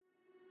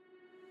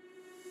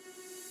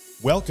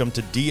Welcome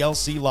to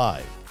DLC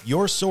Live,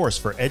 your source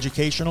for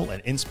educational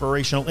and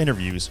inspirational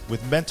interviews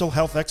with mental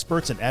health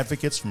experts and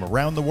advocates from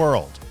around the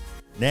world.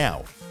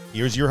 Now,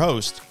 here's your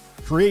host,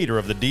 creator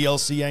of the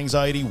DLC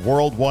Anxiety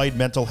worldwide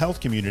mental health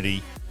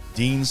community,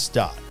 Dean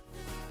Stott.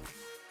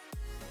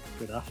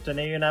 Good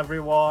afternoon,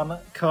 everyone.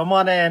 Come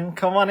on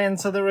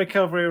into the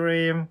recovery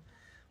room.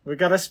 We've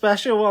got a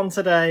special one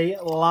today,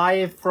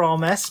 live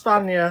from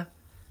España,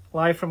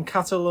 live from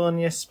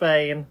Catalonia,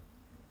 Spain.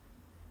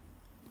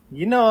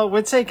 You know,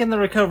 we're taking the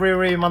recovery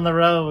room on the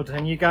road,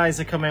 and you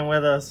guys are coming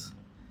with us.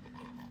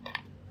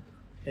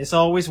 It's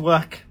always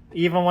work.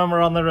 Even when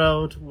we're on the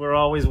road, we're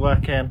always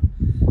working.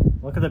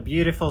 Look at the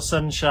beautiful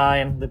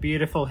sunshine, the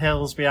beautiful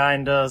hills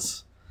behind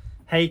us.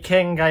 Hey,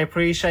 King, I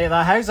appreciate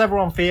that. How's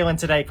everyone feeling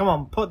today? Come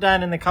on, put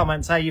down in the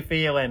comments how you're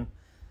feeling.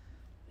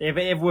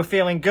 If we're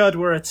feeling good,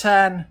 we're a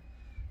 10.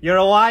 You're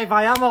alive,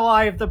 I am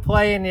alive, they're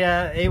playing you.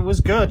 It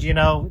was good, you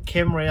know.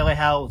 Kim really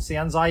helped. The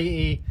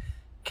anxiety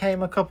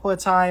came a couple of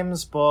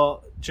times,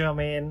 but do you know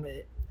what I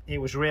mean? It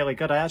was really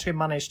good. I actually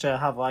managed to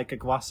have like a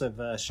glass of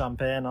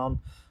champagne on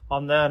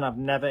there, and I've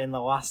never in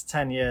the last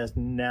 10 years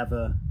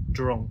never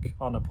drunk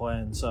on a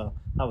plane, so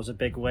that was a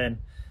big win.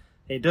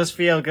 It does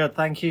feel good.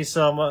 Thank you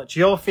so much.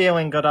 You're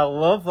feeling good. I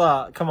love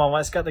that. Come on,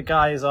 let's get the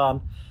guys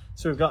on.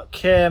 So we've got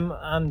Kim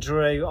and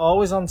Drew,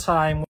 always on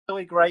time.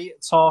 Really great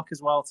talk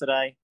as well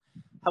today.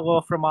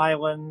 Hello from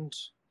Ireland.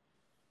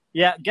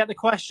 Yeah, get the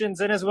questions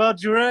in as well,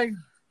 Drew.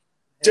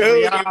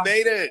 Dude, you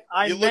made it.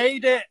 I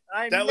made it.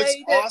 That looks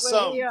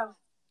awesome.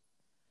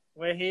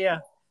 We're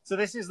here. So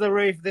this is the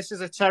roof. This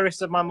is a terrace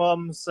of my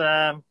mum's.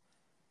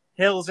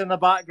 Hills in the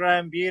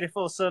background,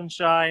 beautiful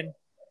sunshine.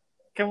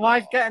 Can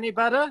life get any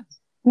better?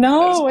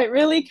 No, it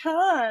really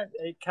can't.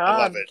 It can't. I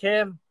love it.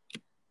 Kim,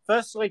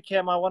 firstly,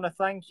 Kim, I want to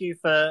thank you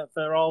for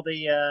all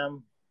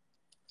the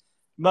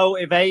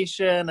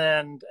motivation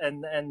and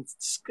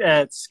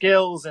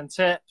skills and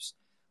tips.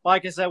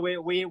 Like I said,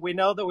 we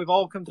know that we've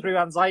all come through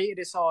anxiety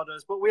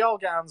disorders, but we all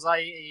get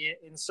anxiety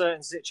in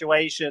certain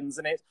situations,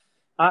 and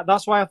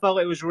that's why I felt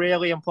it was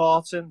really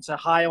important to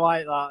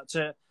highlight that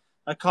to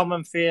a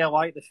common fear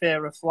like the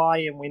fear of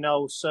flying. We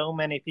know so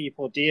many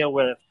people deal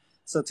with,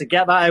 so to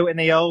get that out in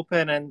the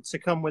open and to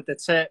come with the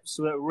tips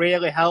that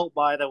really help.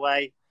 By the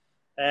way,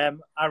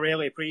 I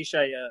really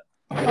appreciate it.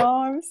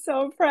 Oh, I'm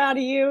so proud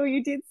of you.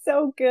 You did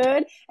so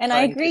good. And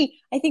I agree.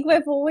 I think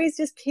we're always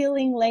just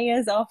peeling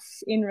layers off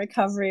in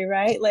recovery,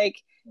 right? Like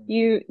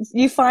you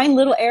find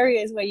little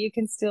areas where you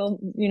can still,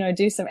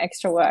 do some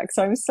extra work.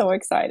 So I'm so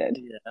excited.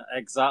 Yeah,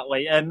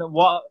 exactly. And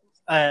what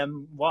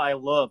I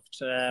loved,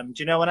 do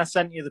you know when I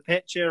sent you the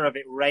picture of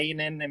it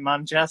raining in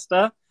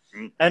Manchester?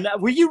 And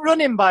were you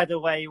running, by the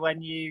way,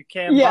 when you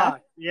came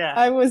back? Yeah,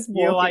 I was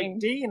walking.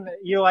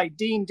 You're like,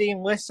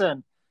 Dean,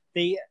 listen.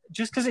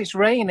 Just because it's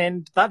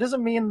raining, that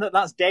doesn't mean that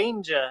that's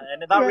danger,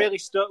 and that really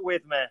stuck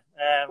with me.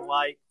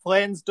 Like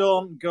planes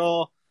don't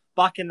go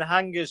back in the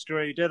hangars,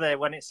 Drew, do they,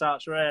 when it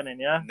starts raining?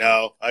 Yeah.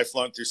 No, I've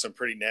flown through some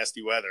pretty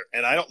nasty weather,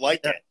 and I don't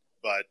like it.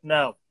 But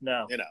no,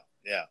 yeah,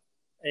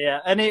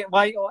 and it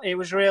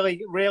was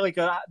really, really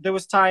good. There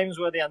was times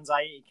where the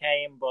anxiety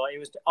came, but it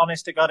was,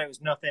 honest to God, it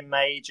was nothing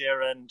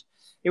major, and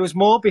it was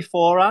more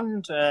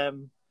beforehand.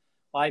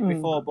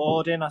 Before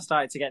boarding, I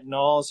started to get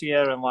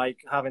nausea and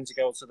having to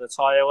go to the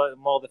toilet,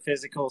 and more the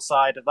physical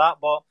side of that.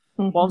 But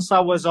once I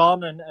was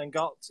on and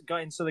got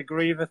into the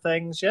groove of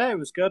things, yeah, it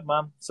was good,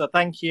 man. So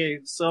thank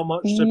you so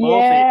much to both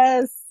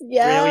of you.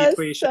 Yes, really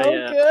appreciate so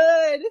it.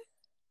 Good.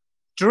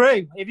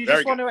 Drew, if you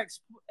just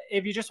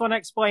want to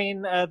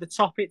explain the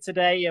topic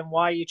today and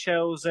why you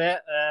chose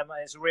it,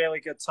 it's a really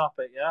good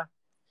topic, yeah.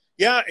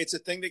 Yeah, it's a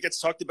thing that gets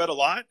talked about a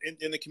lot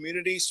in the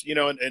communities,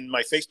 and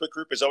my Facebook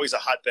group is always a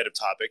hotbed of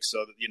topics.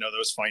 So,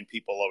 those fine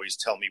people always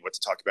tell me what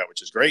to talk about,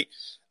 which is great.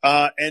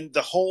 And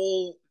the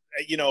whole,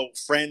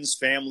 friends,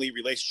 family,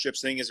 relationships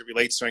thing as it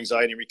relates to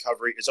anxiety and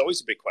recovery is always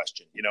a big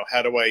question.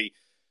 How do I,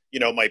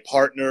 my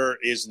partner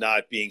is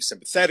not being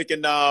sympathetic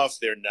enough.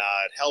 They're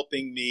not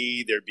helping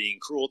me. They're being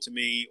cruel to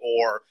me.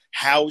 Or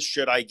how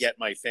should I get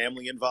my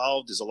family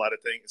involved is a lot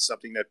of things. It's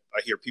something that I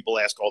hear people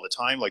ask all the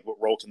time, like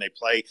what role can they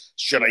play?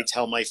 Should I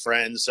tell my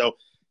friends? So,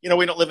 we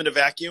don't live in a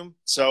vacuum.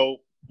 So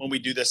when we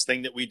do this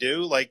thing that we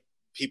do,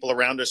 people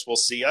around us will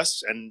see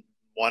us and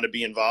want to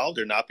be involved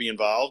or not be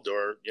involved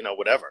or,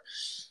 whatever.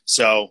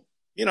 So,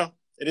 it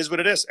is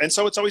what it is. And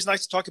so it's always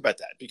nice to talk about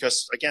that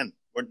because, again,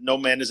 no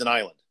man is an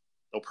island.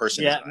 No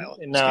person is an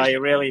island. No, I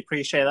really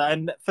appreciate that.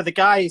 And for the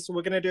guys,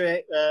 we're going to do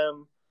it,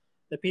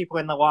 the people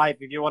in the live,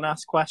 if you want to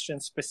ask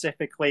questions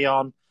specifically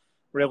on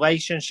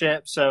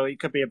relationships, so it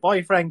could be a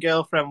boyfriend,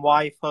 girlfriend,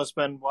 wife,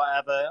 husband,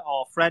 whatever,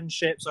 or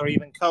friendships, or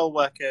even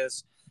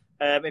co-workers.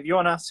 If you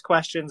want to ask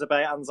questions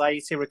about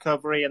anxiety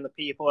recovery and the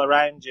people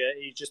around you,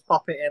 you just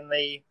pop it in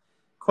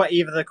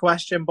either the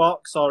question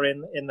box or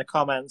in the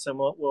comments, and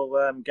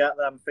we'll get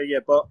them for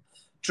you. But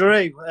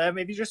Drew,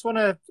 if you just want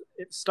to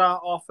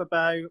start off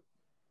about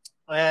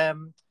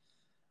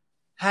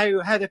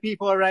how the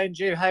people around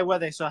you, how were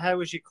they? So how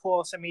was your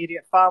close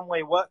immediate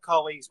family, work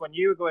colleagues when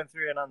you were going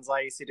through an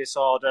anxiety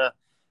disorder?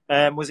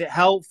 Was it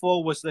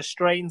helpful? Was there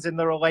strains in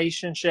the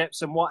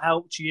relationships, and what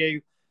helped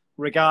you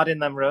regarding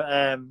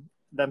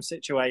them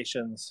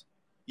situations?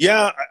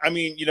 Yeah, I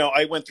mean,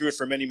 I went through it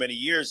for many, many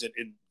years at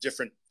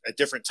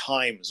different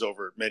times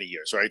over many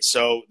years, right?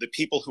 So the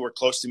people who were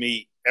close to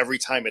me, every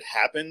time it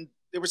happened,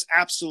 there was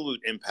absolute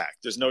impact.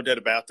 There's no doubt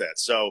about that.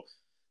 So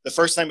the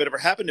first time it ever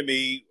happened to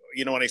me,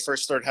 when I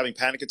first started having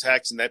panic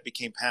attacks and that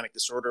became panic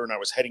disorder and I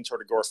was heading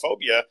toward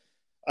agoraphobia,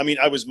 I mean,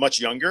 I was much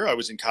younger. I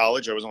was in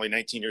college. I was only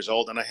 19 years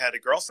old. And I had a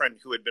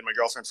girlfriend who had been my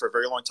girlfriend for a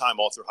very long time,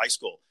 all through high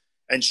school.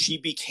 And she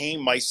became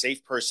my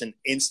safe person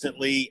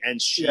instantly.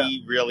 And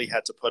she really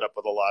had to put up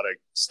with a lot of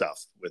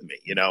stuff with me,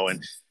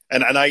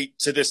 and I,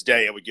 to this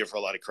day, I would give her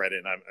a lot of credit.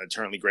 And I'm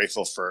eternally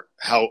grateful for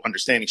how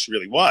understanding she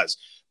really was.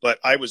 But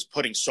I was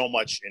putting so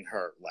much in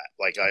her lap.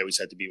 Like I always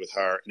had to be with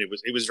her. And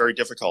it was very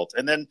difficult.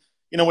 And then,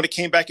 when it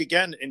came back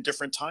again in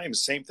different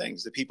times, same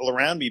things. The people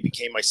around me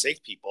became my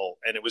safe people.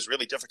 And it was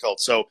really difficult.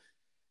 So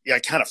I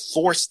kind of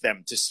forced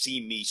them to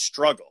see me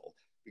struggle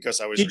because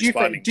I was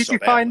responding. Did you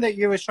find that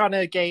you were trying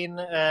to gain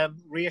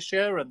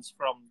reassurance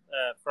from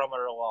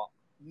her a lot?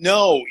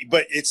 No,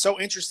 but it's so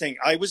interesting.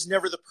 I was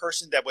never the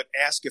person that would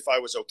ask if I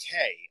was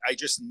okay. I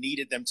just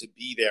needed them to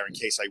be there in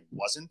case I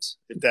wasn't.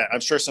 I'm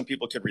sure some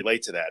people could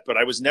relate to that, but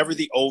I was never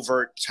the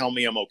overt tell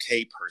me I'm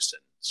okay person,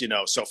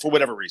 so for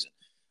whatever reason.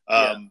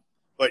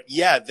 But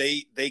yeah,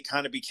 they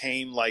kind of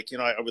became like,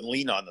 I would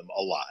lean on them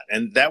a lot,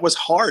 and that was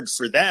hard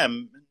for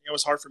them. It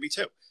was hard for me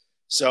too.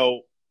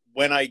 So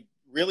when I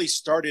really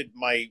started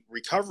my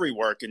recovery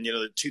work in,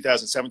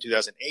 2007,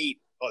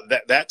 2008,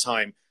 that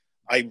time,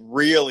 I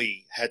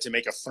really had to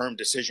make a firm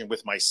decision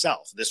with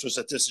myself. This was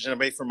a decision I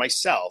made for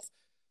myself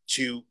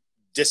to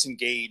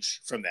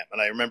disengage from them. And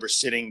I remember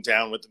sitting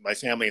down with my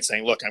family and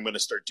saying, look, I'm going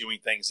to start doing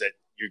things that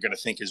you're going to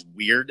think is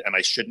weird and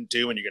I shouldn't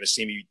do. And you're going to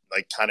see me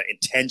like kind of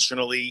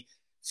intentionally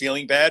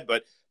feeling bad,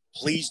 but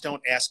please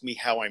don't ask me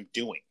how I'm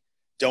doing.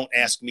 Don't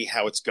ask me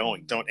how it's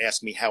going. Don't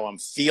ask me how I'm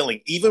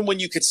feeling. Even when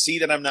you could see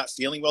that I'm not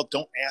feeling well,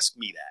 don't ask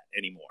me that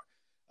anymore.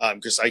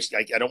 Because I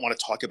don't want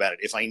to talk about it.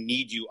 If I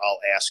need you, I'll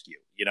ask you,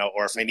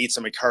 or if I need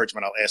some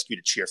encouragement, I'll ask you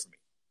to cheer for me.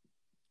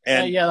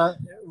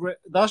 And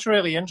that's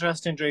really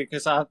interesting, Drew,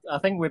 because I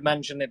think we've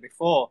mentioned it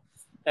before.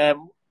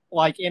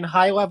 Like in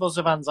high levels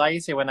of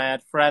anxiety, when I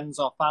had friends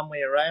or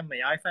family around me,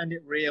 I found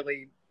it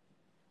really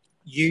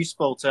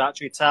useful to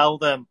actually tell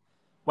them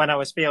when I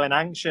was feeling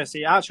anxious.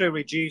 It actually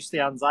reduced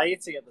the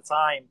anxiety at the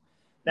time.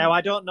 Now,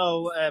 I don't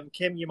know,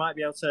 Kim, you might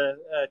be able to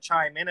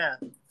chime in here.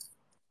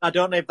 I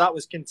don't know if that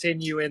was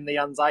continuing the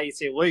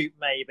anxiety loop,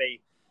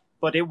 maybe,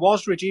 but it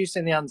was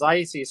reducing the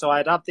anxiety. So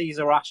I'd have these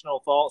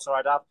irrational thoughts, or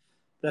I'd have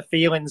the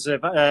feelings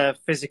of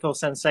physical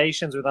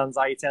sensations with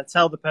anxiety. I'd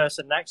tell the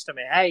person next to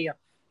me, hey,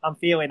 I'm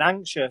feeling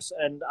anxious.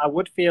 And I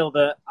would feel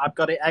that I've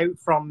got it out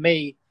from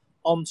me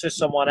onto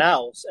someone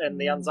else,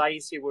 and the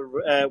anxiety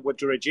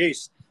would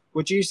reduce.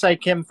 Would you say,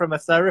 Kim, from a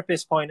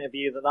therapist point of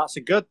view, that that's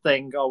a good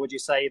thing? Or would you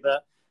say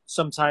that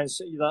sometimes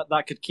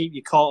that could keep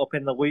you caught up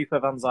in the loop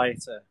of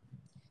anxiety?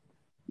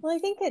 Well, I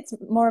think it's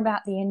more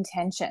about the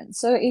intention.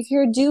 So if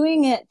you're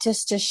doing it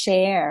just to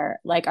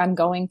share, like I'm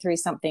going through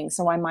something,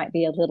 so I might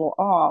be a little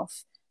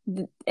off,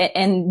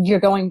 and you're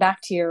going back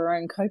to your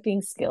own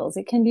coping skills,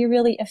 it can be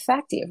really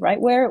effective,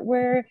 right?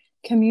 We're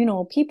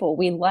communal people.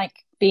 We like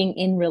being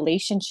in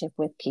relationship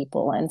with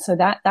people. And so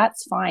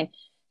that's fine.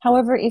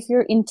 However, if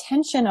your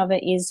intention of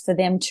it is for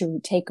them to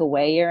take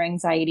away your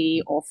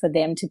anxiety, or for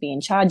them to be in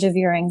charge of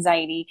your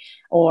anxiety,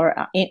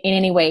 or in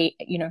any way,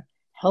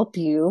 help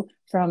you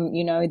from,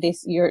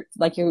 you're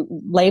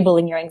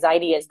labeling your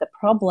anxiety as the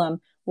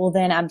problem, well,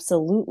 then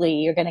absolutely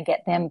you're going to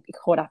get them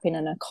caught up in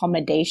an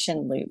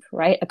accommodation loop,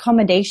 right?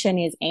 Accommodation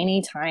is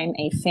anytime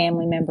a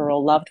family member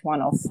or loved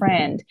one or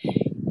friend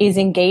is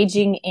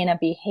engaging in a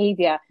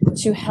behavior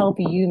to help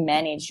you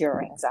manage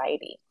your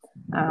anxiety.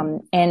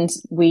 And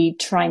we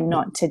try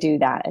not to do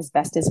that as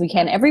best as we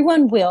can.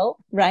 Everyone will,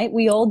 right?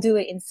 We all do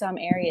it in some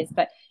areas,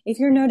 but if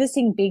you're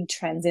noticing big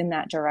trends in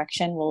that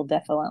direction, we'll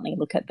definitely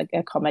look at the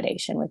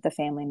accommodation with the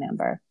family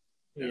member.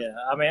 Yeah,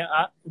 I mean,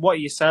 what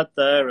you said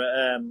there,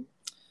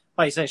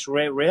 like you say, it's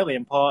really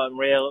important,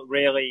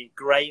 really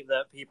great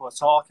that people are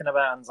talking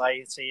about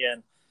anxiety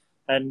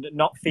and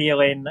not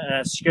feeling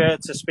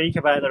scared to speak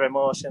about their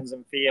emotions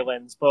and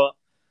feelings. But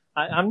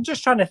I'm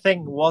just trying to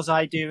think, was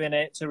I doing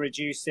it to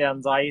reduce the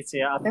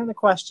anxiety? I think the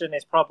question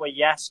is probably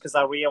yes, because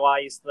I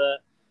realised that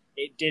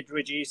it did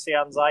reduce the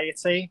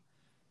anxiety.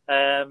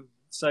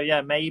 So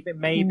yeah,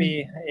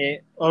 maybe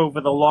it,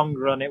 over the long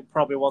run, it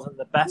probably wasn't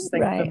the best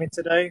thing for me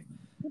to do.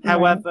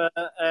 However,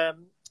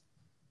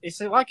 it's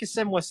like a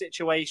similar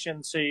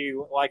situation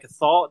to like a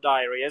thought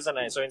diary, isn't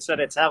it? So instead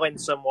of telling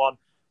someone,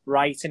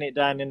 writing it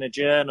down in a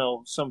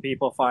journal, some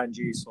people find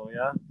useful.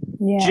 Yeah.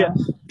 Yeah.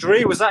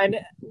 Drew,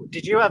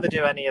 did you ever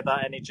do any of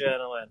that? Any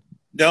journaling?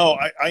 No,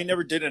 I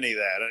never did any of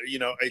that.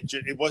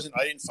 It wasn't.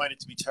 I didn't find it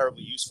to be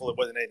terribly useful. It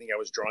wasn't anything I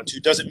was drawn to.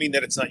 Doesn't mean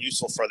that it's not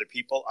useful for other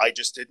people. I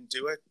just didn't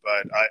do it.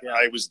 But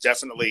I was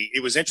definitely.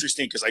 It was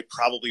interesting because I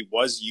probably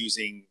was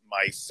using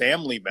my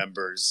family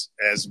members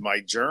as my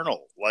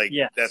journal. Like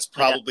that's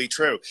probably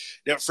true.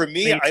 Now, for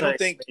me I don't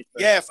think.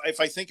 Yeah, if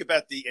I think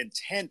about the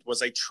intent,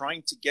 was I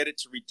trying to get it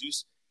to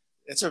reduce?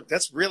 That's a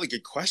really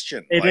good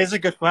question. It is a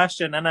good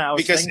question, and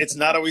because it's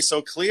not always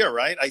so clear,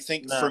 right? I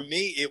think for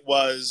me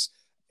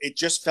it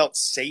just felt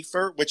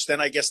safer, which then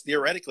I guess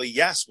theoretically,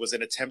 yes, was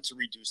an attempt to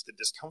reduce the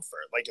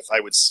discomfort. Like if I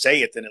would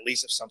say it, then at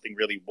least if something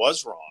really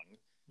was wrong,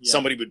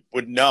 somebody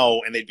would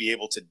know and they'd be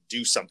able to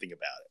do something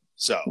about it.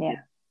 So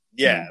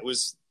it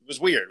was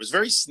weird. It was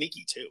very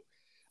sneaky too.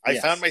 I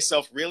found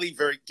myself really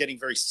getting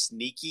very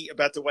sneaky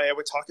about the way I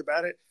would talk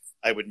about it.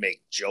 I would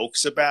make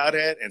jokes about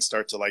it and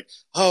start to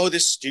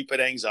this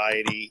stupid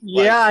anxiety.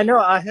 Yeah, I know.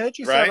 I heard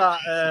you say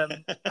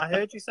that. I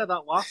heard you say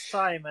that last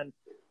time, and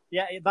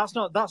yeah, that's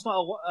not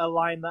a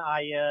line that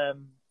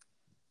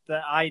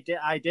I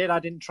did. I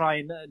didn't try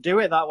and do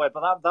it that way,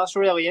 but that's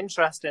really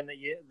interesting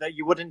that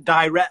you wouldn't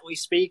directly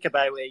speak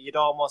about it. You'd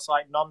almost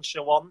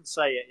nonchalant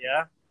say it.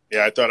 Yeah.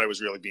 Yeah, I thought I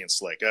was really being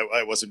slick.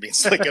 I wasn't being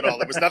slick at all.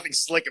 There was nothing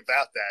slick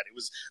about that. It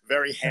was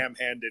very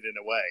ham-handed in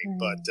a way,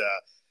 but.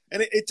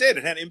 And it did.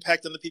 It had an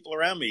impact on the people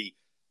around me.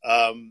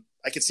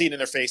 I could see it in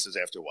their faces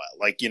after a while.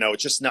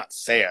 It's just not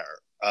fair.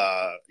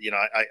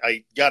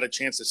 I got a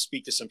chance to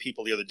speak to some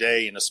people the other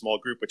day in a small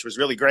group, which was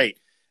really great.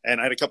 And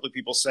I had a couple of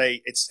people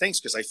say, it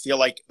stinks because I feel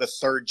like the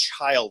third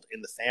child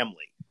in the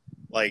family.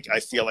 Like,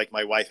 I feel like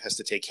my wife has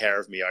to take care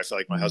of me. I feel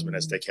like my husband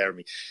has to take care of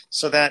me.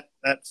 So that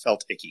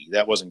felt icky.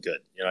 That wasn't good.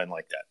 I didn't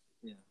like that.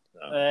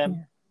 Yeah.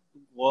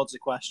 Loads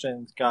of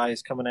questions,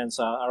 guys, coming in.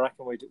 So I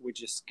reckon we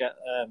just get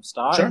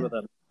started with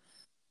them.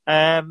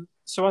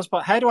 Someone's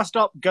put, how do I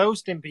stop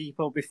ghosting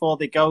people before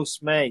they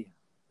ghost me?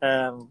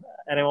 Anyone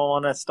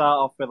want to start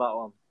off with that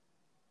one?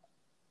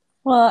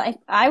 Well,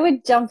 I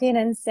would jump in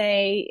and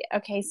say,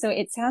 okay, so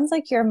it sounds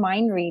like you're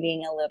mind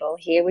reading a little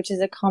here, which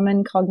is a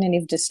common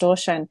cognitive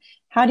distortion.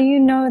 How do you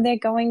know they're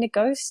going to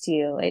ghost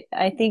you?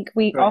 I think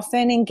we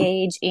often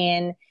engage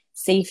in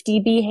safety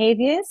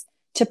behaviors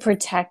to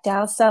protect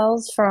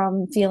ourselves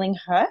from feeling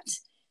hurt.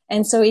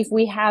 And so if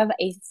we have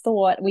a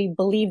thought, we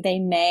believe they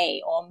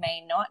may or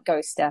may not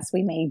ghost us.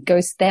 We may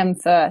ghost them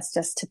first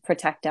just to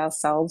protect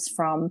ourselves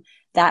from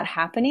that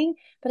happening.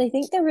 But I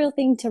think the real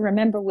thing to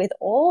remember with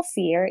all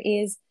fear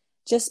is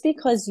just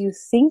because you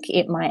think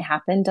it might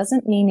happen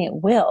doesn't mean it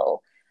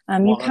will.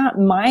 You can't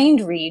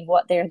mind read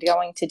what they're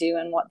going to do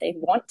and what they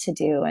want to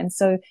do. And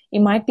so it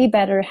might be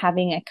better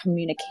having a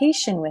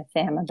communication with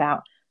them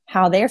about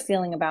how they're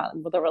feeling about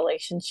the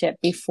relationship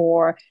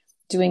before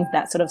doing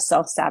that sort of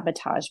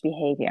self-sabotage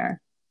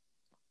behavior.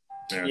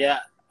 Yeah.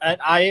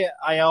 And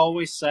I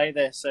always say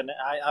this, and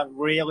I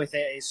really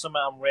think it's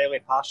something I'm really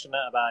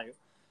passionate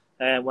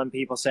about. When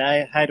people say,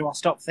 hey, how do I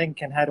stop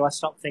thinking? How do I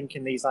stop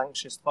thinking these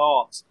anxious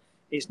thoughts?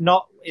 It's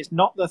not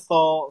the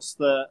thoughts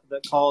that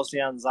cause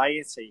the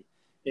anxiety.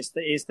 It's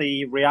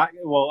the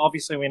well,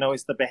 obviously we know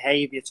it's the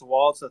behavior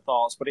towards the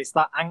thoughts, but it's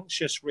that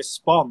anxious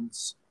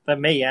response, for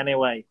me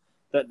anyway,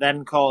 that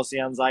then causes the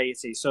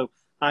anxiety. So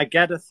I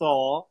get a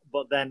thought,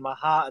 but then my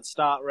heart would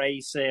start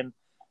racing.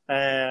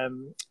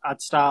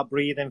 I'd start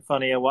breathing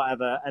funny or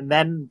whatever. And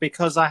then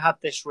because I had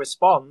this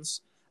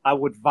response, I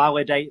would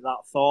validate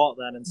that thought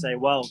then and say,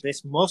 well,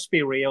 this must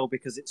be real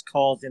because it's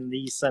causing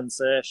these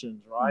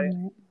sensations, right?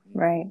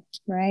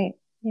 Right.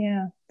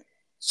 Yeah.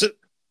 So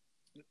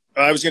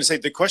I was going to say,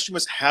 the question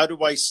was, how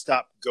do I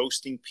stop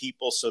ghosting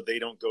people so they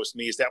don't ghost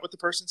me? Is that what the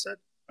person said?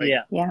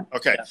 Yeah.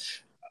 Okay.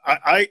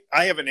 Yeah.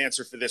 I have an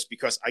answer for this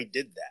because I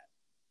did that.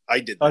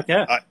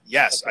 Okay.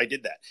 Yes, I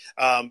did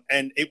that.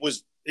 And it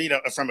was,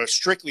 from a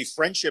strictly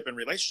friendship and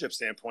relationship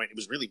standpoint, it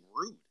was really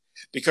rude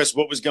because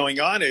what was going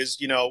on is,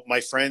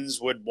 my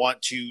friends would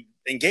want to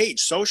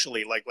engage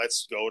socially. Like,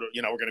 let's go to,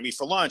 we're going to meet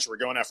for lunch. We're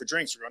going out for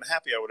drinks. We're going to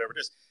happy hour, whatever it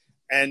is.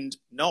 And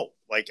no,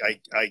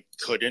 I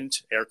couldn't,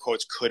 air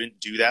quotes, couldn't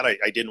do that.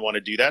 I didn't want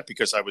to do that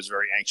because I was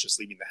very anxious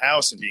leaving the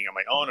house and being on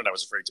my own, and I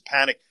was afraid to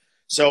panic.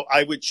 So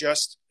I would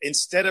just,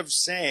 instead of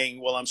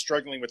saying, well, I'm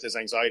struggling with this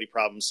anxiety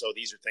problem, so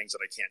these are things that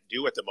I can't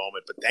do at the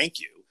moment, but thank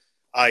you,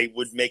 I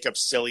would make up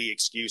silly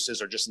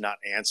excuses or just not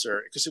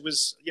answer because it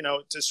was,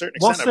 to a certain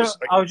extent,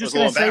 I was just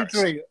going to say,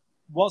 Drew,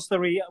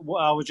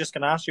 I was just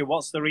going to ask you,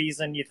 what's the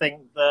reason you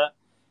think that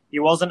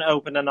you wasn't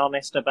open and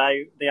honest about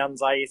the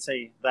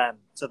anxiety then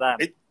to them?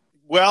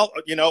 Well,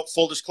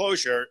 full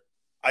disclosure,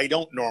 I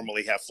don't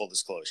normally have full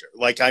disclosure.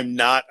 Like, I'm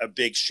not a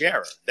big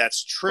sharer.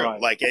 That's true.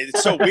 Right. Like,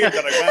 it's so weird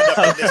that I wound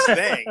up in this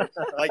thing.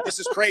 Like, this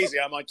is crazy.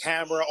 I'm on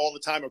camera all the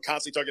time. I'm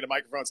constantly talking to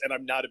microphones, and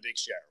I'm not a big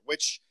sharer,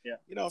 which,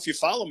 if you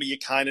follow me, you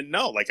kind of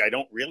know. Like, I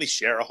don't really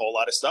share a whole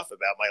lot of stuff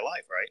about my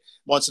life, right?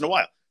 Once in a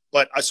while.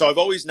 But so I've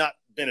always not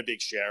been a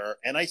big sharer.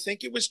 And I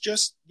think it was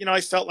just,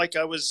 I felt like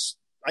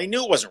I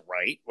knew it wasn't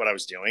right what I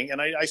was doing.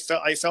 And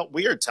I felt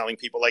weird telling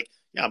people, like,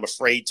 I'm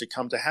afraid to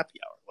come to happy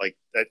hour, like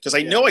that, because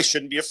I know I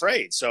shouldn't be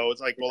afraid. So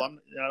it's like, well, I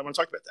don't want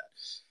to talk about that.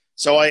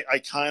 So I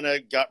kind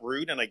of got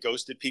rude and I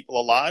ghosted people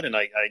a lot. And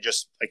I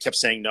kept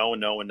saying no and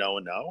no and no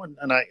and no.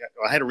 And I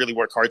had to really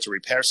work hard to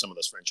repair some of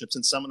those friendships,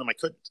 and some of them I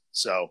couldn't.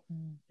 So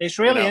it's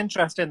really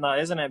interesting that,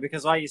 isn't it?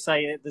 Because like you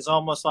say, there's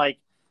almost like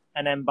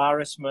an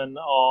embarrassment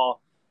or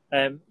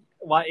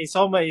like it's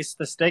almost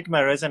the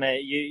stigma, isn't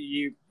it?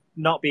 You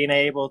not being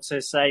able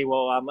to say,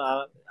 well,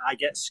 I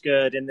get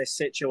scared in this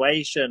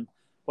situation.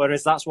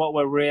 Whereas that's what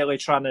we're really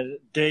trying to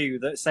do,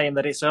 that saying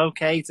that it's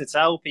okay to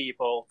tell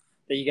people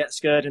that you get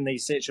scared in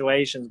these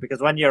situations,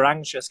 because when you're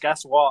anxious,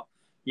 guess what?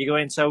 You're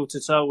going toe to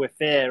toe with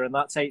fear, and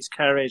that takes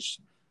courage,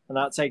 and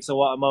that takes a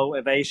lot of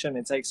motivation.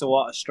 It takes a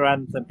lot of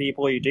strength, and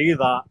people who do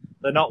that,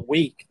 they're not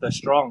weak, they're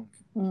strong.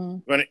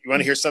 You want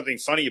to hear something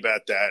funny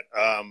about that,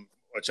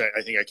 which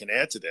I think I can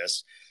add to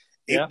this?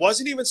 It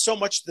wasn't even so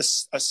much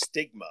a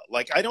stigma.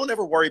 Like, I don't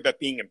ever worry about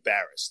being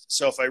embarrassed.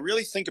 So if I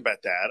really think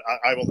about that,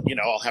 I will,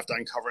 I'll have to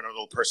uncover another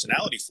little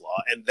personality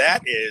flaw. And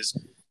that is,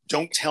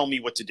 don't tell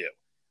me what to do.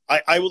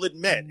 I will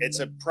admit it's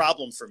a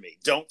problem for me.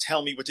 Don't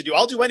tell me what to do.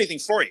 I'll do anything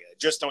for you.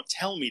 Just don't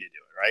tell me to do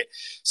it. Right.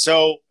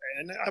 So,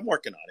 and I'm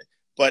working on it.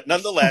 But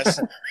nonetheless,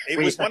 it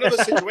was one of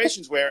those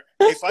situations where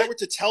if I were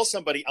to tell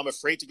somebody I'm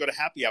afraid to go to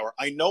happy hour,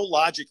 I know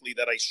logically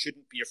that I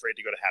shouldn't be afraid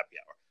to go to happy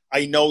hour.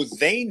 I know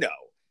they know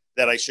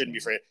that I shouldn't be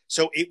afraid.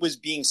 So it was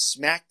being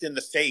smacked in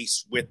the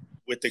face with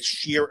the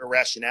sheer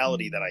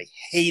irrationality that I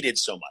hated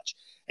so much.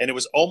 And it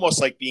was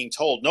almost like being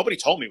told, nobody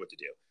told me what to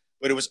do,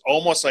 but it was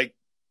almost like,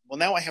 well,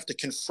 now I have to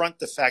confront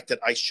the fact that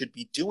I should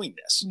be doing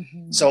this.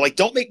 So like,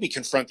 don't make me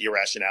confront the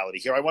irrationality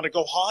here. I want to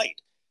go hide.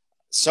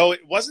 So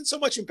it wasn't so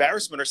much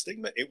embarrassment or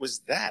stigma. It was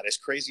that, as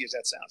crazy as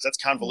that sounds. That's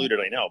convoluted,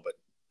 I know, but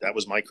that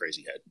was my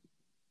crazy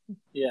head.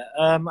 Yeah.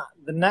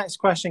 The next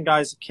question,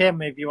 guys,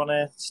 Kim, if you want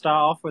to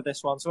start off with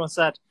this one. Someone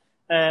said,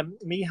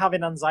 me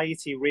having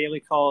anxiety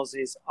really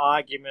causes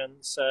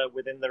arguments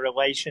within the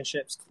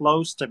relationships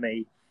close to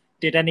me.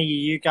 Did any of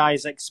you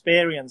guys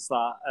experience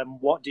that? And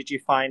what did you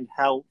find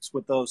helped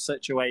with those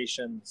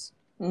situations?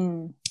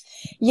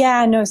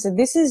 Yeah, no. So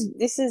this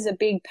is a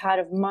big part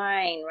of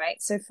mine,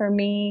 right? So for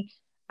me,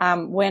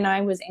 when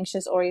I was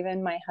anxious, or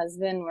even my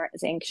husband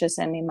was anxious,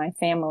 and in my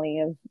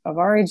family of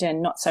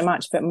origin, not so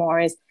much, but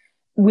more is,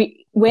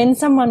 when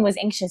someone was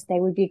anxious, they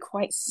would be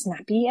quite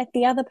snappy at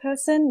the other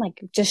person,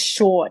 like just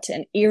short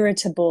and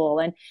irritable.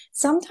 And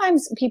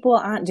sometimes people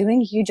aren't doing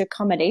huge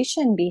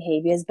accommodation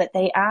behaviors, but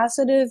they are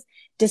sort of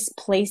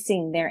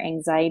displacing their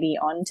anxiety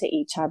onto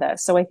each other.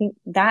 So I think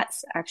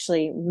that's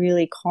actually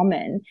really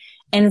common.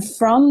 And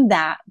from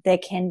that, there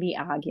can be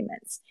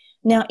arguments.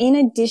 Now, in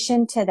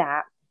addition to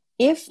that,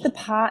 if the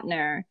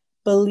partner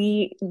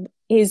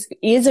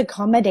is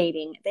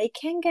accommodating, they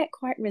can get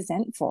quite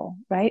resentful,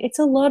 right? It's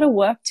a lot of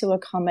work to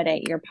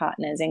accommodate your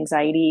partner's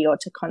anxiety or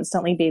to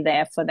constantly be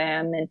there for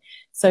them and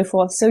so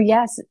forth. So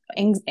yes,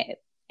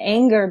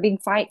 anger, big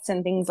fights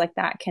and things like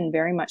that can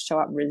very much show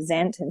up,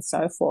 resent and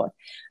so forth.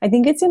 I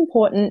think it's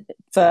important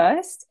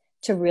first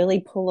to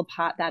really pull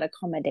apart that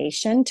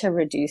accommodation to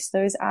reduce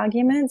those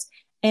arguments,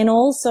 and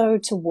also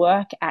to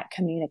work at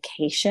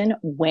communication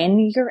when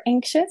you're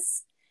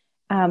anxious.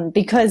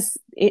 Because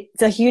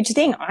it's a huge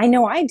thing. I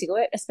know I do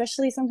it,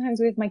 especially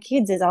sometimes with my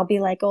kids, is I'll be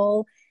like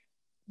all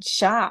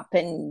sharp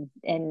and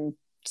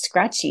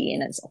scratchy,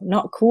 and it's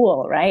not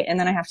cool, right? And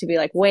then I have to be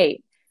like,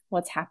 wait,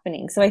 what's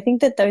happening? So I think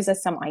that those are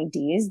some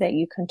ideas that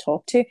you can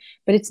talk to,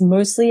 but it's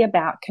mostly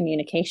about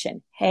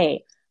communication.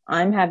 Hey,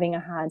 I'm having a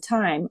hard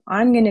time.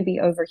 I'm going to be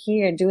over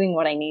here doing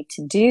what I need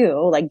to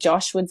do. Like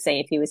Josh would say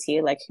if he was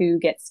here, like, who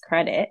gets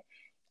credit?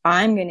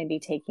 I'm going to be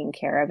taking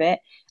care of it.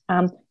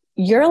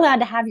 You're allowed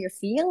to have your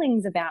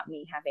feelings about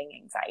me having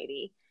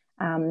anxiety,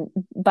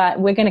 but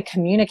we're going to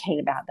communicate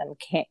about them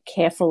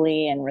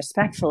carefully and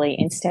respectfully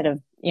instead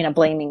of in a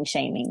blaming,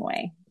 shaming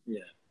way.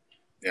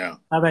 Yeah.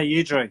 How about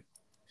you, Drew?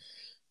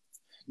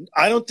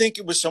 I don't think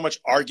it was so much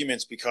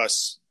arguments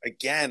because,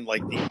 again,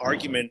 like the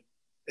argument,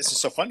 this is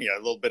so funny. A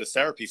little bit of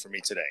therapy for me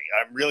today.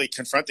 I'm really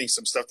confronting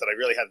some stuff that I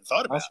really hadn't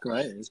thought about. That's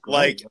great. It's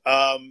great.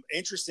 Like,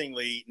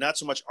 interestingly, not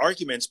so much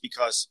arguments,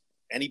 because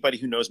anybody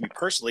who knows me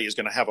personally is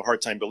going to have a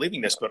hard time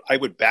believing this, but I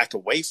would back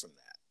away from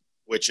that,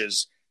 which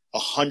is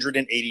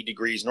 180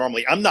 degrees.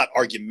 Normally, I'm not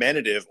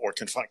argumentative or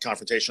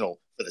confrontational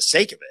for the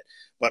sake of it,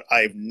 but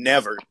I've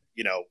never,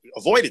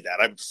 avoided that.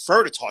 I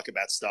prefer to talk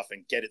about stuff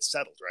and get it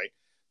settled, right?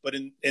 But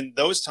in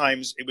those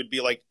times, it would be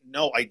like,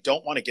 no, I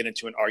don't want to get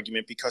into an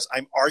argument because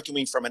I'm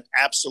arguing from an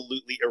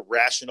absolutely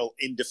irrational,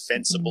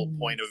 indefensible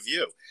point of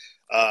view.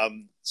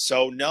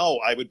 So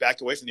no, I would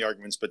back away from the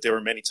arguments, but there were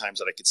many times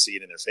that I could see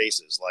it in their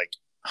faces. Like,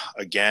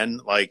 again,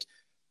 like,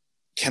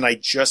 can I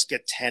just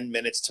get 10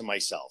 minutes to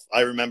myself?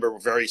 I remember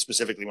very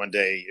specifically one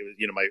day,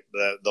 it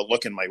was, the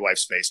look in my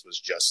wife's face was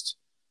just,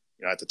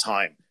 at the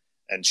time.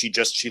 And she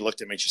looked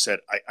at me and she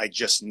said, I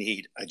just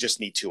need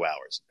 2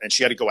 hours. And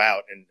she had to go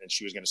out and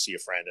she was going to see a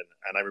friend.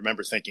 And I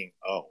remember thinking,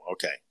 oh,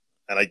 okay.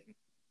 And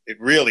it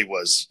really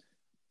was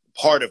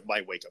part of my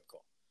wake up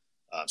call.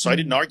 So I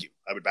didn't argue.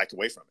 I would back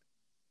away from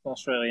it.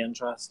 That's really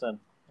interesting.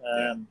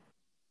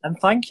 And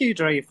thank you,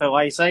 Drew, for,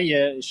 like you say,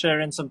 you're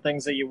sharing some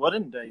things that you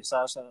wouldn't do.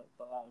 So really,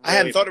 I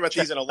hadn't thought about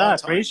these in a long time. I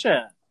appreciate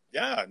it.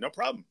 Yeah, no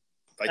problem.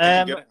 I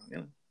think you get it.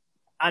 Yeah.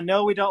 I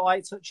know we don't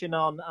like touching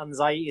on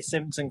anxiety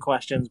symptom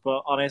questions,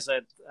 but honestly,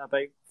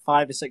 about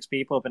 5 or 6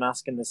 people have been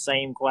asking the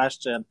same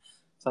question.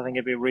 So I think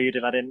it'd be rude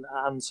if I didn't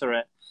answer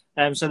it.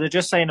 So they're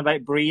just saying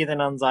about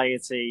breathing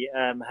anxiety.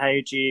 How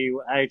do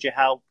you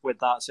help with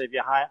that? So if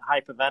you're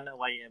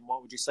hyperventilating,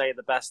 what would you say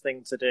the best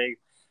thing to do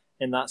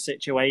in that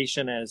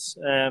situation is?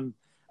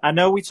 I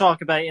know we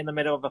talk about in the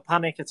middle of a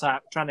panic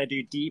attack, trying to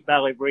do deep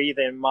belly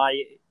breathing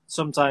might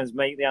sometimes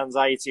make the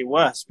anxiety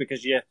worse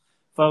because you're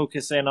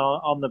focusing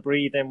on the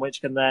breathing,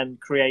 which can then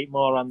create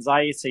more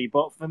anxiety.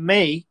 But for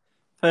me,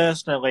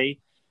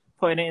 personally,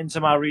 putting it into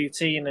my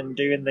routine and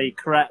doing the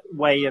correct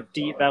way of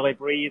deep belly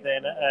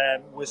breathing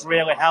was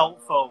really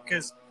helpful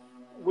because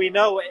we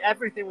know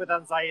everything with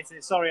anxiety.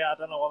 Sorry, I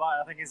don't know what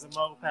that, I think it's a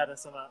moped or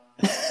something.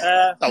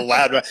 A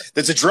loud one.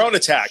 There's a drone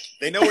attack.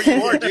 They know where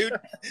you are, dude.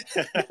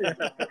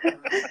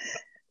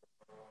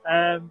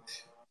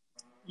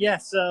 Yeah,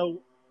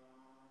 so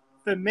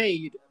for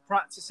me,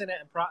 practicing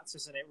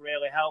it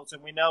really helps.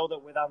 And we know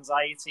that with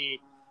anxiety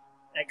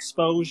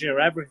exposure,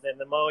 everything,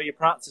 the more you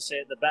practice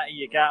it, the better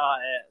you get at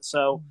it.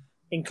 So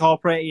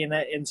incorporating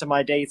it into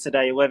my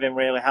day-to-day living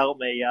really helped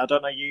me. I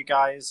don't know, you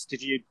guys,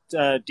 did you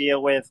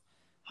deal with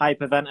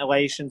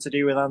hyperventilation to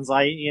do with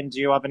anxiety, and do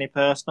you have any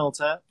personal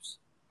tips?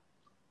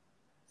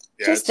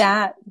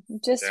 Yeah,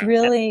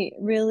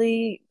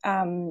 really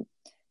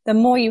the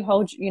more you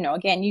hold,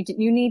 again,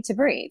 you need to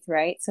breathe,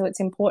 right? So it's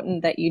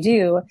important that you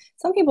do.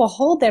 Some people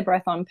hold their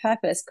breath on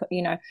purpose,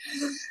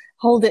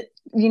 hold it,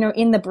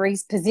 in the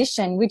breathe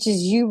position, which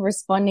is you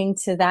responding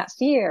to that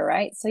fear,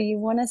 right? So you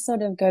want to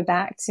sort of go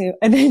back to,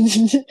 and then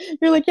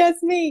you're like,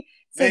 yes, me.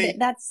 So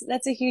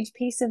that's a huge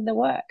piece of the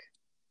work.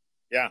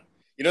 Yeah.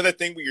 You know that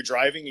thing where you're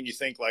driving and you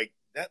think like,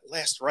 that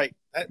last right,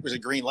 that was a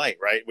green light,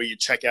 right? Where you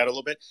check out a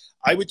little bit.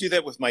 I would do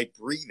that with my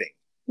breathing.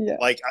 Yeah.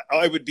 Like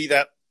I would be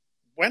that,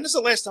 when is the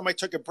last time I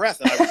took a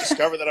breath? And I would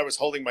discover that I was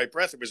holding my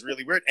breath. It was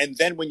really weird. And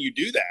then when you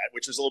do that,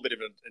 which was a little bit of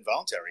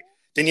involuntary,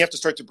 then you have to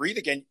start to breathe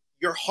again.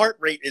 Your heart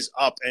rate is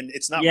up and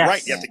it's not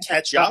right. You have to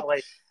catch up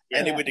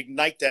and it would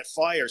ignite that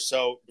fire.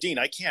 So Dean,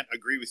 I can't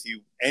agree with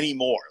you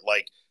anymore.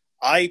 Like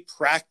I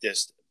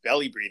practiced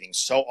belly breathing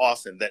so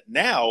often that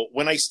now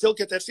when I still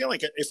get that feeling,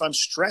 if I'm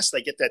stressed, I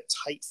get that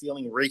tight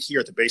feeling right here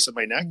at the base of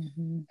my neck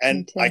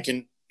and I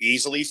can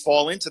easily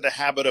fall into the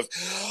habit of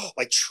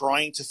like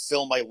trying to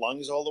fill my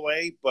lungs all the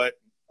way. But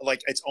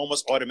like, it's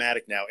almost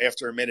automatic now.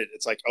 After a minute,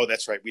 it's like, oh,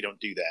 that's right. We don't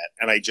do that.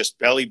 And I just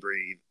belly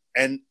breathe.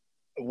 And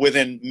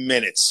within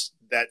minutes,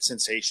 that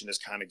sensation is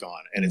kind of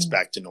gone and it's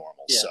back to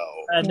normal. Yeah. So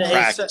and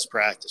practice.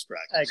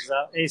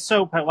 Exactly. It's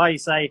so, like you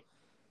say,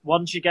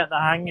 once you get the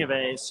hang of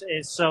it,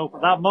 it's so,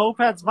 that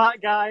moped's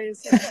back,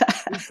 guys.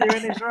 He's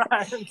doing his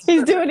rounds.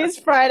 He's doing his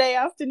Friday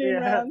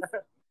afternoon rounds.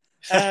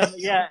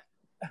 Yeah.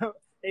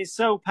 It's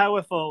so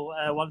powerful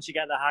once you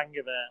get the hang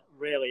of it.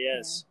 Really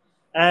is.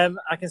 Yeah.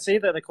 I can see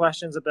that the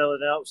questions are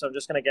building up, so I'm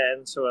just going to get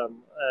into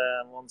them.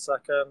 1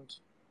 second.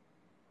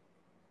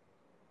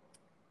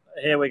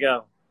 Here we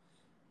go.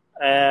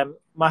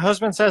 My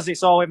husband says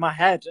it's all in my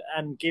head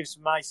and gives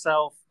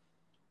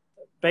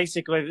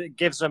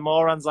her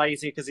more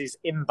anxiety because he's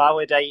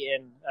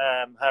invalidating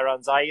her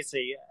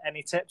anxiety.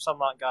 Any tips on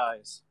that,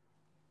 guys?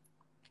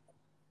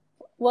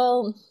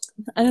 Well,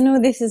 I don't know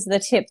if this is the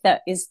tip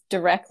that is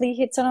directly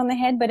hits it on the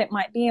head, but it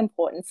might be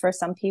important for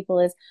some people.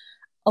 Is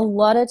a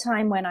lot of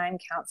time when I'm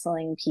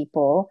counseling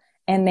people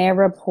and they're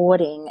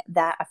reporting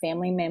that a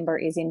family member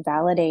is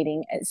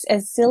invalidating,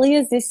 as silly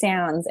as this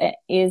sounds,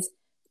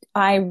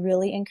 I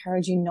really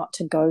encourage you not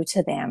to go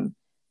to them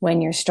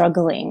when you're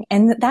struggling.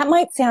 And that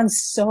might sound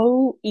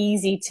so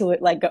easy to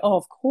it, like, oh,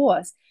 of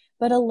course.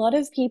 But a lot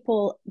of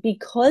people,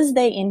 because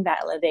they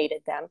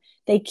invalidated them,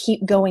 they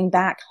keep going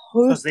back,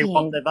 hoping. Because they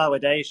want the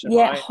validation,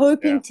 right? Right?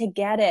 Hoping to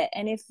get it.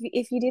 And if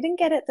you didn't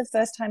get it the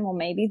first time or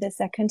maybe the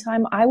second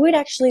time, I would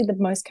actually, the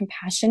most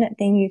compassionate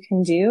thing you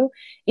can do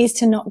is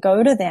to not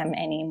go to them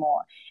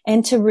anymore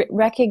and to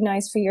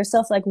recognize for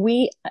yourself, like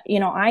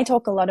I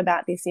talk a lot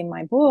about this in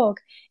my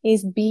book,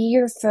 is be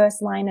your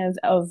first line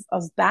of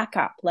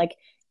backup. Like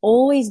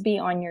always be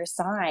on your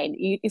side.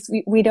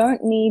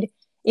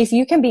 If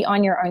you can be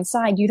on your own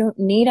side, you don't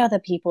need other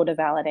people to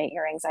validate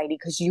your anxiety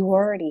because you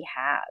already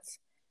have,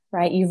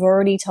 right? You've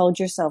already told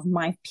yourself,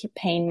 my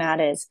pain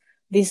matters.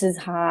 This is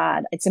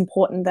hard. It's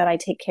important that I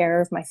take care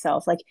of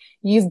myself. Like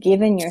you've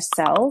given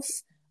yourself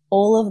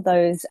all of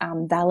those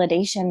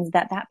validations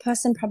that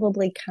person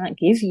probably can't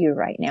give you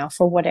right now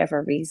for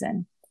whatever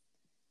reason.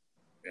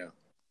 Yeah.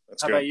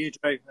 How about you,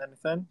 Joe?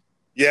 Anything?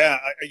 Yeah.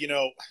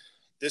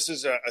 This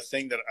is a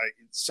thing that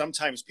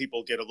sometimes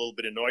people get a little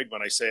bit annoyed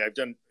when I say. I've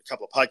done a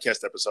couple of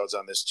podcast episodes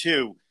on this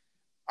too.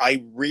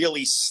 I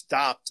really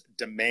stopped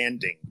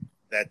demanding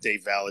that they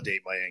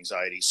validate my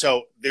anxiety.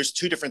 So there's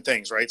two different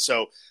things, right?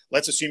 So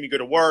let's assume you go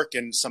to work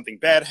and something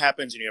bad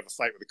happens and you have a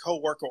fight with a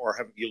coworker or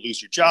you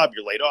lose your job,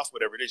 you're laid off,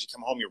 whatever it is, you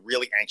come home, you're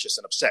really anxious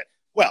and upset.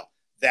 Well,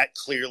 that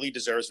clearly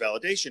deserves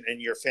validation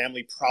and your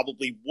family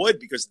probably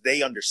would because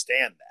they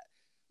understand that.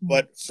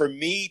 But for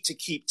me to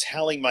keep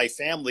telling my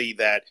family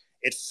that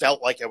it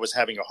felt like I was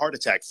having a heart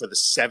attack for the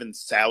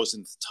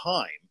 7,000th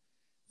time.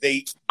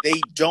 They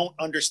don't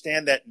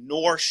understand that,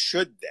 nor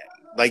should they.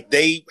 Like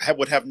they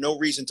would have no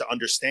reason to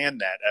understand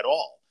that at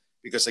all,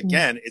 because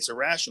again, it's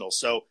irrational.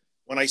 So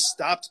when I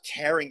stopped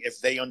caring if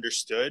they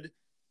understood,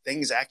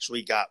 things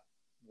actually got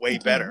way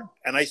better.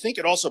 And I think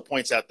it also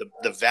points out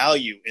the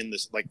value in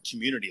this like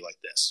community like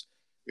this,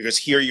 because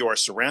here you are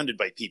surrounded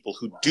by people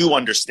who do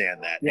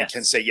understand that and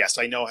can say, yes,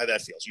 I know how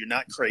that feels. You're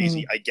not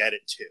crazy. I get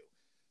it too.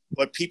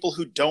 But people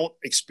who don't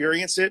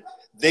experience it,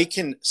 they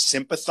can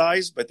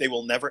sympathize, but they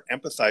will never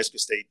empathize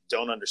because they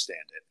don't understand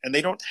it. And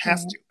they don't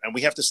have to. And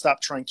we have to stop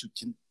trying to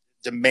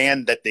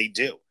demand that they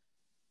do.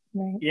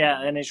 Right.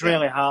 Yeah, and it's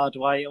really hard.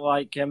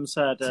 Like Kim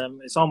said,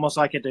 it's almost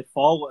like a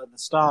default at the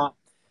start.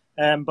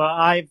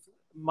 But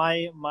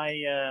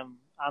my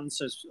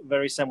answer's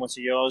very similar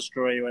to yours,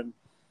 Drew. And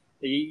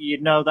you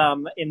know that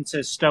I'm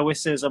into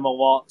stoicism a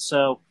lot.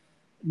 So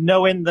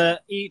knowing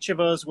that each of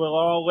us will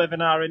all live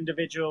in our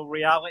individual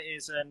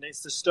realities, and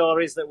it's the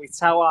stories that we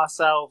tell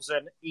ourselves,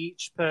 and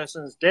each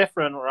person's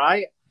different,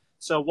 right?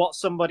 So what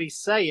somebody's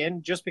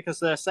saying, just because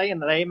they're saying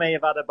that they may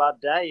have had a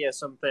bad day or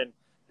something,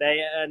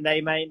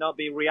 they may not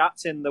be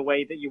reacting the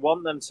way that you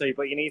want them to,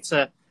 but you need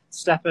to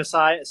step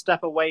aside,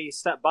 step away,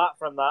 step back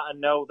from that,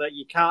 and know that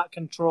you can't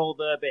control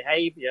their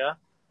behavior,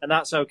 and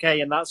that's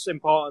okay. And that's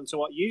important to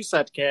what you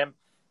said, Kim,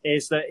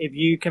 is that if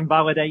you can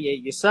validate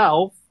it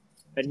yourself,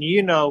 and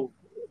you know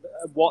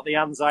what the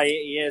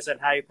anxiety is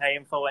and how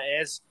painful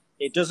it is,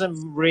 it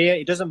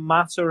doesn't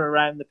matter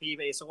around the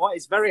people.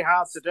 It's very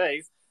hard to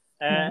do,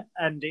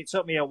 and it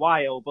took me a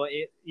while, but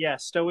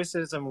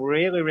stoicism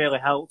really, really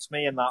helped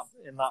me in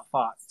that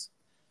fact.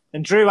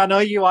 And Drew, I know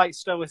you like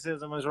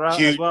stoicism as well.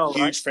 Huge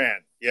right?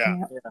 fan. Yeah.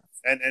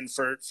 And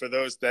for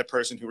that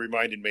person who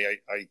reminded me,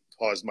 I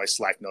paused my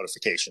Slack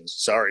notifications.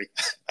 Sorry,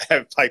 I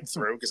have piped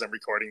through because I'm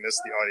recording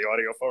the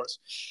audio for us.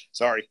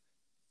 Sorry.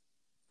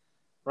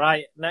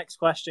 Right, next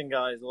question,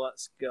 guys.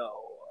 Let's go.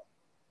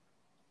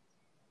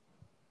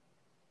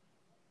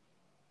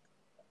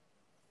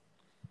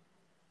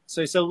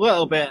 So it's a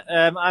little bit,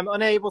 I'm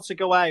unable to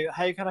go out.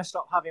 How can I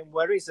stop having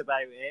worries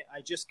about it?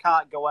 I just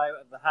can't go out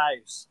of the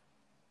house.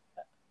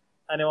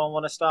 Anyone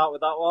want to start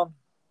with that one?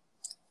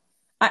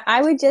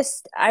 I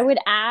would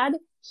add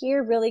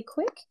here really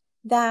quick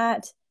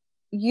that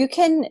you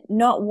can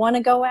not want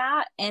to go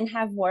out and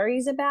have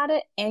worries about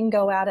it and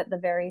go out at the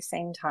very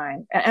same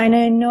time. And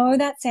I know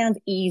that sounds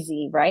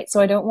easy, right?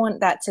 So I don't want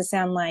that to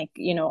sound like,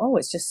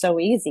 it's just so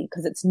easy,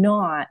 because it's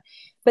not.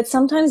 But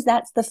sometimes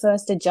that's the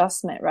first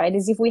adjustment, right?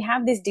 Is if we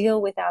have this deal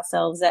with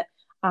ourselves that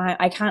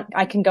I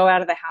can go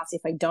out of the house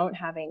if I don't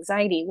have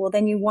anxiety, well,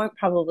 then you won't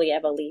probably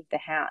ever leave the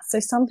house.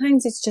 So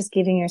sometimes it's just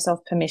giving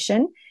yourself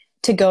permission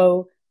to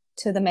go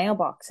to the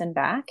mailbox and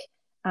back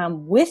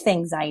with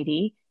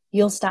anxiety.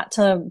 You'll start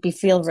to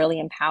feel really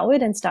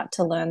empowered and start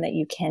to learn that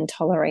you can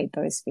tolerate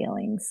those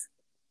feelings.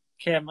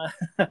 Kim,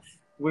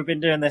 we've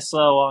been doing this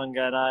so long,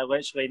 and I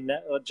literally,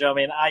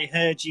 I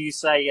heard you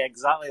say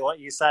exactly what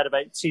you said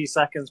about 2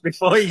 seconds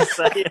before you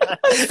said it.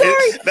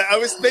 Sorry. I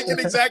was thinking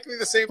exactly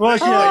the same thing.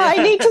 I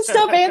need to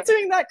stop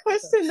answering that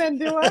question then,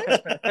 do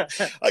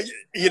I?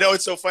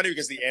 It's so funny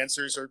because the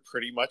answers are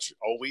pretty much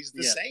always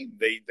the same.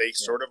 They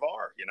sort of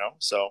are,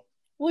 so.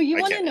 Well,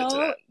 you want to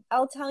know,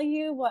 I'll tell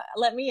you what,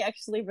 let me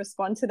actually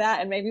respond to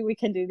that, and maybe we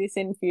can do this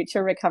in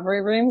future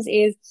recovery rooms,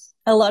 is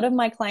a lot of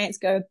my clients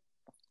go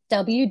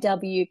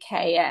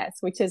WWKS,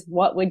 which is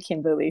what would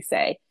Kimberly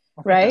say,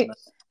 right?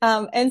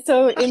 And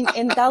so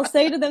they'll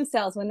say to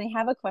themselves when they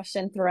have a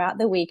question throughout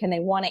the week and they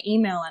want to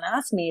email and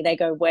ask me, they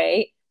go,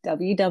 wait,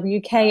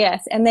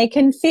 WWKS, and they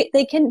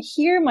can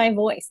hear my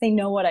voice. They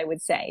know what I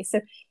would say.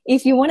 So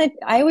if you want to,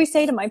 I always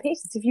say to my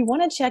patients, if you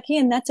want to check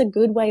in, that's a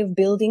good way of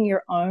building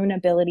your own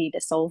ability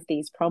to solve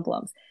these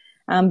problems.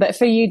 But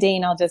for you,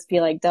 Dean, I'll just be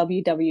like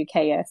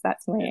WWKS.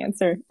 That's my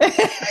answer.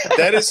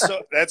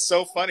 That's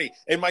so funny.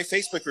 In my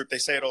Facebook group, they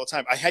say it all the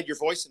time. I had your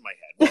voice in my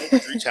head. What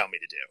did Drew tell me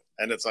to do?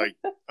 And it's like,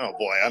 oh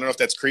boy, I don't know if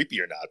that's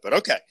creepy or not, but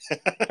okay.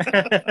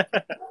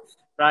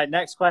 Right,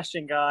 next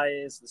question,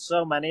 guys. There's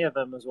so many of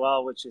them as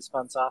well, which is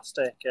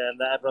fantastic, and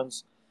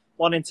everyone's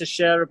wanting to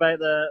share about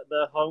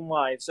their home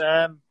lives.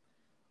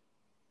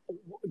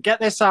 Get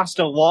this asked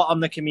a lot on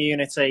the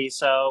community,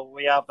 so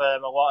we have a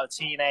lot of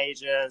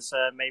teenagers,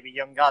 maybe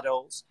young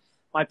adults.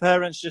 My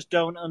parents just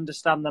don't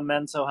understand the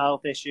mental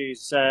health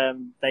issues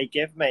they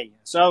give me.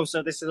 So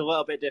this is a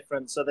little bit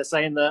different. So they're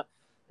saying that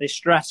the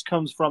stress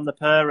comes from the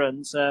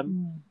parents,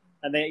 and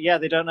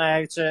they don't know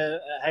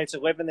how to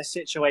live in this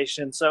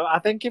situation. So I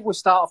think if we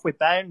start off with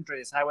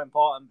boundaries, how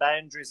important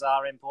boundaries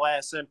are in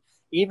place, and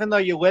even though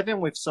you're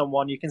living with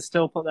someone, you can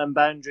still put them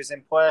boundaries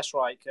in place,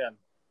 right, Kim?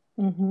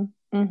 Mm-hmm.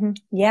 Mm-hmm.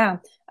 Yeah,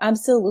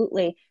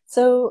 absolutely.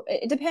 So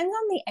it depends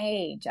on the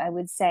age, I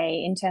would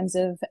say, in terms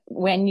of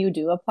when you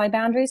do apply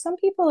boundaries. Some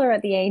people are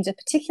at the age of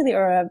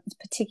a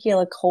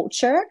particular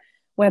culture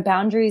where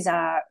boundaries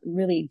are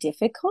really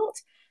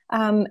difficult.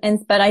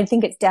 But I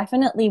think it's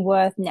definitely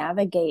worth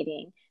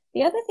navigating.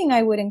 The other thing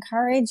I would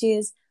encourage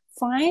is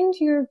find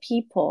your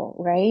people,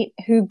 right,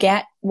 who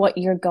get what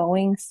you're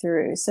going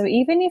through. So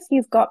even if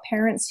you've got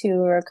parents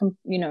who are,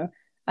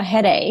 a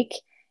headache,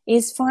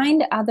 is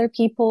find other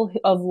people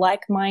of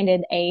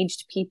like-minded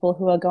aged people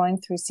who are going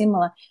through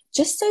similar,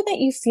 just so that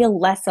you feel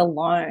less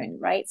alone,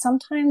 right?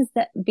 Sometimes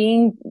that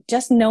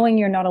just knowing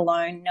you're not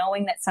alone,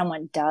 knowing that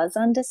someone does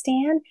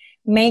understand,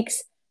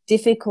 makes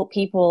difficult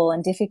people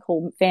and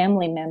difficult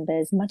family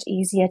members much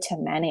easier to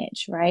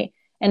manage, right?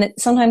 And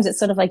sometimes it's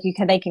sort of like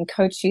they can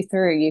coach you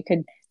through. You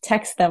could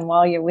text them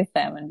while you're with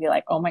them and be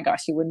like, oh my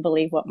gosh, you wouldn't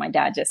believe what my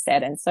dad just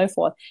said, and so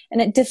forth.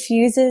 And it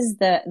diffuses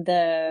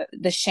the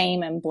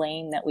shame and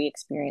blame that we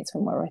experience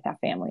when we're with our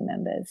family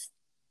members.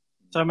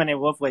 So many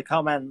lovely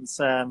comments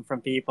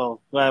from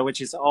people,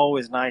 which is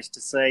always nice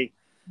to see.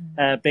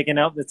 Bigging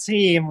up the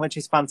team, which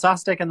is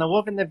fantastic, and they're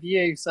loving the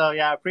view. So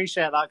yeah, I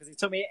appreciate that, because it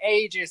took me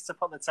ages to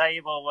put the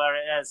table where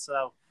it is.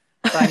 So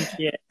thank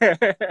you.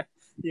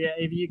 Yeah,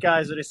 if you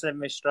guys would have seen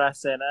me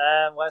stressing.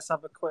 Let's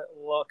have a quick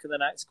look at the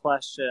next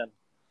question.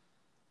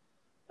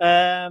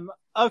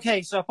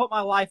 Okay, so I put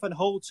my life on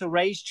hold to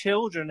raise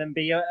children and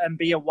be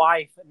a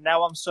wife.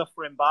 Now I'm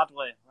suffering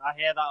badly. I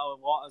hear that a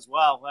lot as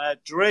well.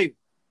 Drew,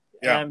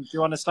 do you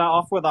want to start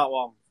off with that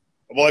one?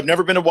 Well, I've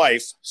never been a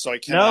wife, so I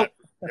cannot.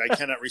 Nope. I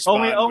cannot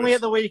respond. only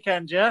at the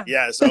weekend, yeah.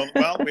 Yeah. So,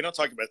 well, we don't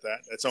talk about that.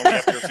 It's only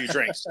after a few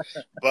drinks.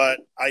 But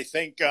I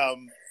think,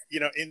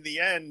 in the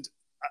end,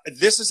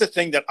 this is a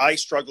thing that I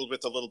struggled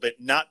with a little bit.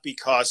 Not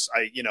because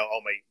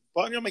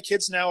my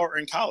kids now are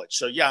in college,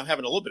 so yeah, I'm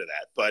having a little bit of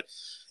that. But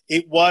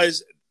it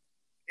was,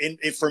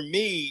 for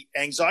me,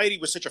 anxiety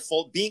was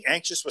being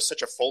anxious was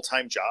such a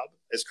full-time job.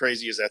 As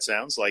crazy as that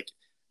sounds,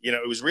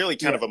 it was really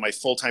kind of my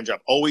full-time job.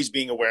 Always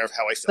being aware of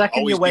how I feel.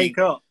 Second you wake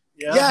up.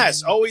 Yeah.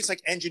 Yes, always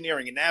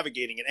engineering and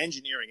navigating and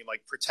engineering and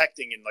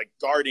protecting and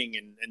guarding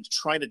and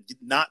trying to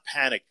not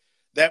panic.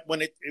 That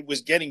when it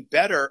was getting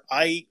better,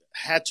 I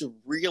had to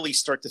really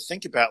start to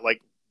think about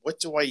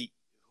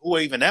who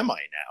even am I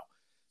now?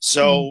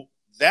 So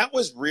that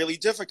was really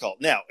difficult.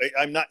 Now,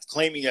 I'm not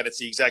claiming that it's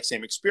the exact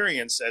same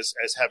experience as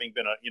having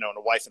been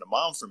a wife and a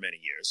mom for many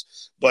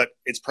years, but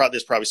there's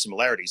probably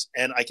similarities.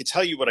 And I could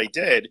tell you what I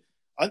did.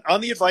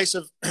 On the advice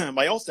of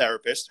my old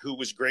therapist, who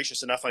was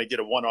gracious enough, and I did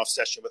a one-off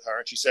session with her,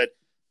 and she said,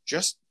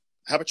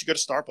 how about you go to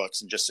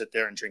Starbucks and just sit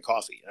there and drink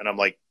coffee? And I'm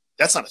like,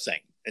 that's not a thing.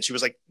 And she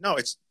was like, no,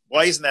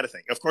 why isn't that a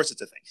thing? Of course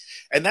it's a thing.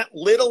 And that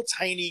little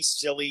tiny,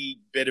 silly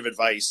bit of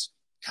advice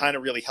kind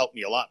of really helped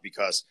me a lot,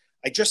 because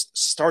I just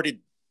started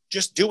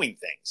just doing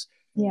things,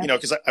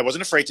 because I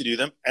wasn't afraid to do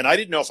them. And I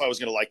didn't know if I was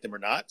going to like them or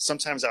not.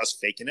 Sometimes I was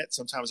faking it.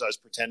 Sometimes I was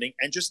pretending.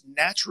 And just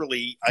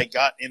naturally, I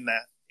got in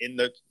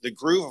the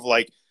groove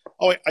of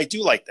oh, I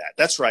do like that.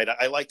 That's right.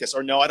 I like this.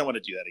 Or no, I don't want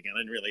to do that again. I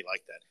didn't really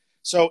like that.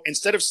 So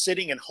instead of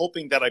sitting and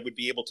hoping that I would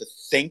be able to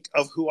think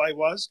of who I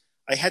was,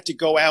 I had to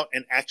go out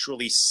and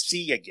actually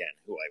see again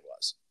who I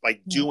was by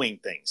doing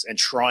things and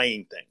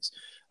trying things.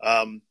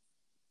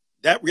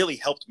 That really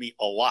helped me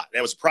a lot.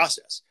 That was a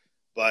process,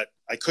 but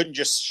I couldn't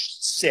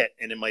just sit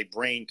and in my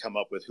brain come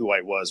up with who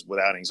I was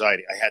without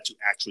anxiety. I had to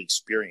actually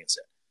experience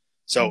it.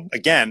 So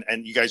again,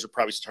 and you guys are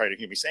probably tired of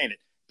hearing me saying it,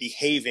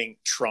 behaving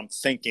trumped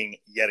thinking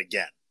yet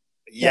again.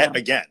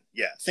 Again.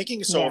 Yeah.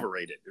 Thinking is so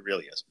overrated. It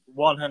really is.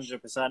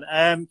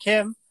 100%.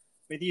 Kim,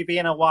 with you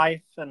being a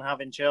wife and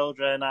having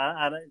children,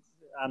 I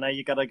know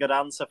you got a good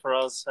answer for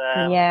us.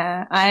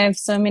 Yeah, I have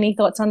so many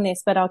thoughts on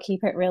this, but I'll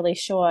keep it really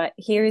short.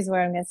 Here is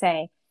where I'm going to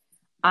say,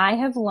 I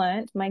have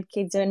learned, my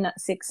kids are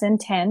 6 and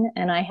 10,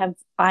 and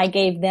I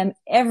gave them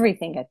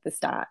everything at the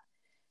start.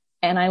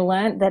 And I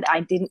learned that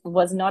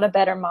was not a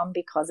better mom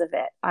because of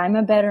it. I'm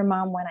a better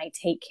mom when I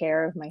take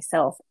care of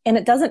myself. And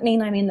it doesn't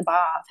mean I'm in the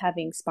bath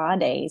having spa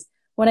days.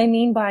 What I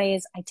mean by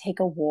is I take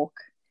a walk.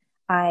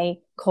 I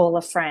call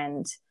a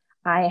friend.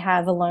 I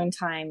have alone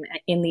time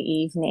in the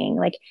evening.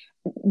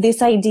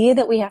 This idea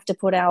that we have to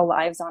put our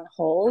lives on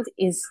hold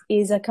is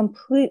a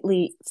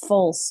completely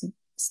false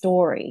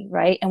story,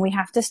 right? And we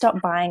have to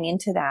stop buying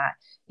into that.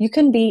 You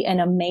can be an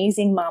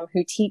amazing mom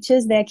who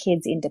teaches their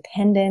kids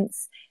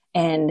independence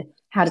and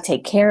how to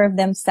take care of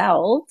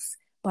themselves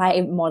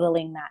by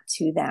modeling that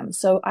to them.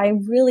 So I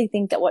really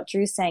think that what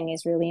Drew's saying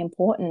is really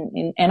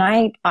important. And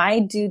I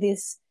do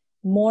this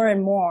more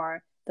and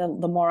more, the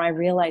more I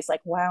realize,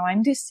 wow,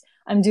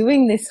 I'm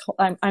doing this,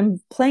 I'm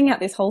playing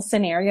out this whole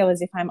scenario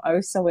as if I'm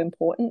oh so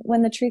important,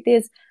 when the truth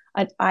is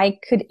I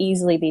could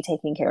easily be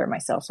taking care of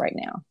myself right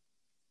now.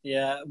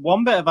 Yeah.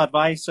 One bit of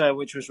advice,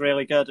 which was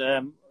really good.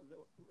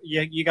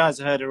 You guys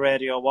heard of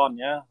Radio 1,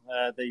 yeah?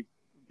 The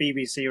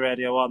BBC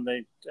Radio 1,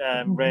 the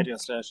radio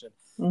station.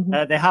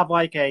 Mm-hmm. They have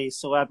a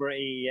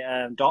celebrity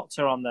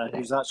doctor on there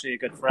who's actually a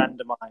good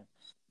friend of mine.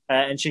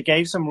 And she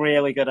gave some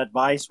really good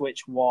advice,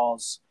 which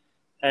was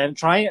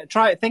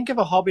think of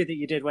a hobby that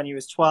you did when you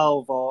was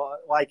 12, or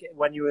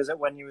when you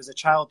was a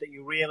child that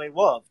you really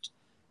loved,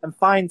 and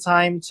find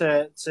time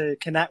to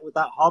connect with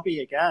that hobby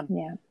again.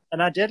 Yeah.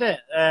 And I did it.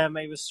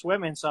 It was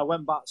swimming, so I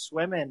went back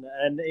swimming,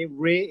 and it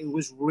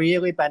was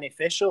really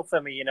beneficial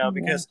for me,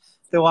 because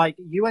they're like,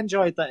 you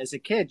enjoyed that as a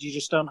kid, you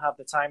just don't have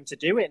the time to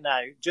do it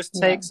now. Just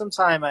take some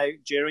time out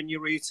during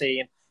your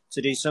routine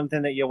to do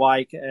something that you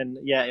like, and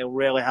yeah, it'll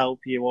really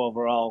help you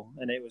overall.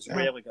 And it was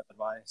really good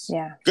advice.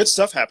 Yeah. Good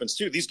stuff happens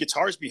too. These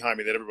guitars behind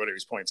me that everybody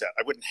always points out,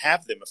 I wouldn't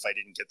have them if I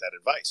didn't get that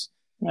advice.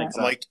 Yeah.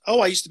 I'm like,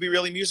 oh, I used to be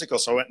really musical,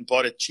 so I went and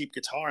bought a cheap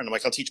guitar, and I'm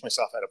like, I'll teach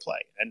myself how to play.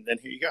 And then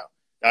here you go.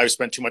 Now I've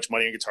spent too much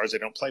money on guitars, they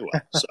don't play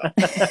well. So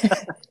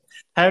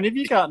how many have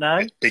you got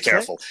now? Be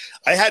careful. 6?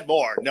 I had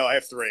more. No, I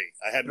have 3.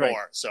 I had 3.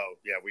 more. So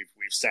yeah, we've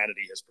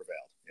sanity has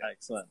prevailed. Yeah.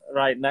 Excellent.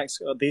 Right,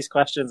 next, these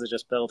questions are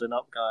just building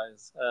up,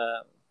 guys.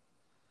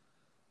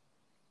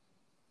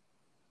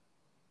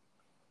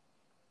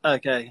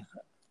 Okay.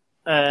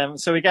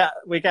 So we get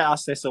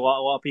asked this a lot.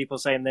 A lot of people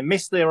saying they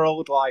miss their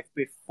old life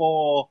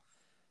before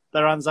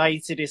their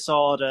anxiety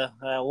disorder.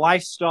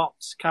 Life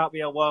stopped. Can't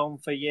be alone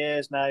for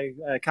years now.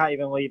 Can't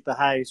even leave the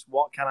house.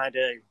 What can I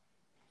do?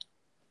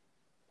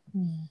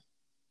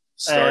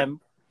 Start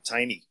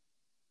tiny.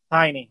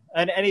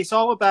 And it's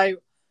all about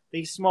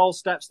these small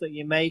steps that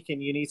you make,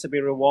 and you need to be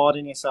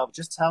rewarding yourself.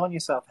 Just telling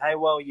yourself how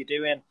well you're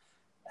doing,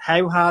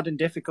 how hard and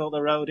difficult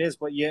the road is,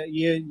 but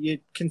you're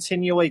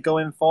continually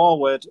going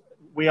forward.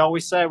 We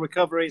always say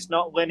recovery is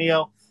not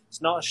linear.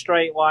 It's not a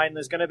straight line.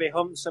 There's going to be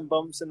humps and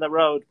bumps in the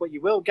road, but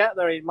you will get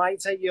there. It might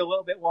take you a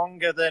little bit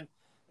longer than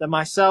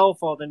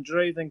myself or than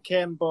Drew, than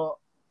Kim, but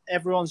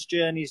everyone's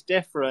journey is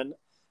different.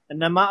 And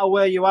no matter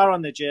where you are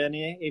on the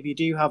journey, if you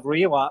do have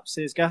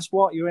relapses, guess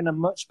what? You're in a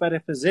much better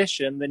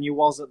position than you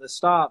was at the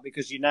start,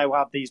 because you now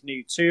have these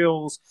new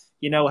tools.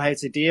 You know how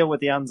to deal with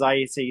the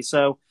anxiety.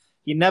 So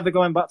you're never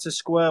going back to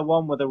square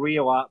one with a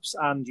relapse,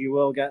 and you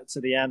will get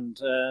to the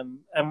end.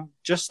 And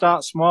just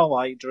start small,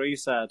 like Drew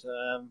said.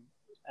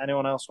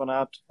 Anyone else want to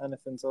add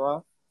anything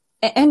to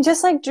that? And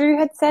just like Drew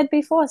had said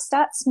before,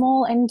 start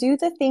small and do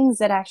the things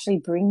that actually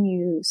bring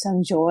you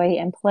some joy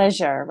and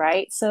pleasure,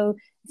 right? So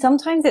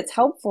sometimes it's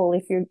helpful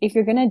if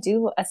you're going to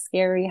do a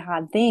scary,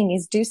 hard thing,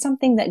 is do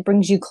something that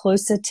brings you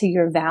closer to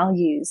your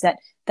values, that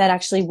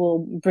actually will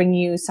bring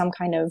you some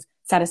kind of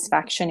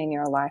satisfaction in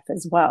your life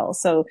as well.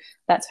 So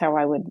that's how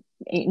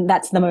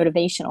that's the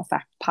motivational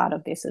part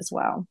of this as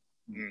well.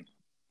 Mm-hmm.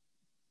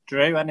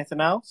 Drew,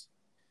 anything else?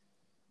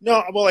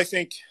 No, well, I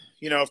think,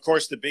 of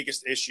course, the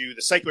biggest issue,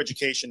 the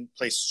psychoeducation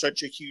plays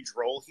such a huge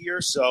role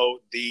here. So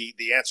the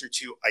answer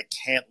to I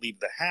can't leave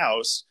the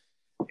house,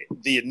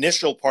 the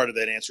initial part of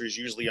that answer is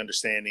usually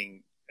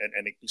understanding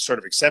and sort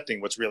of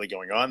accepting what's really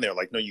going on there.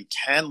 Like, no, you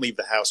can leave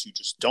the house. You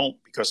just don't,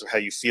 because of how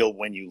you feel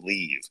when you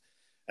leave.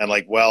 And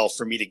like, well,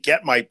 for me to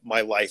get my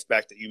life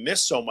back that you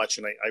miss so much,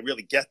 and I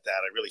really get that.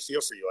 I really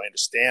feel for you. I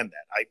understand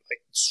that.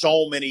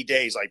 So many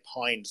days I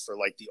pined for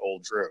like the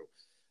old Drew.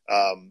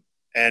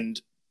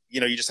 And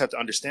you just have to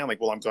understand,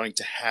 like, well, I'm going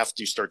to have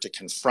to start to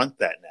confront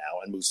that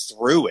now and move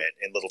through it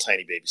in little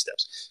tiny baby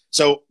steps.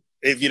 So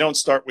if you don't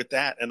start with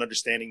that and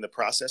understanding the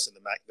process and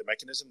the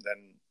mechanism,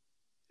 then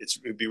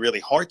it'd be really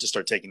hard to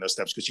start taking those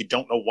steps, because you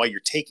don't know why you're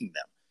taking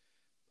them.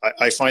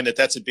 I find that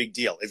that's a big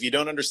deal. If you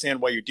don't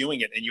understand why you're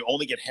doing it and you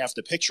only get half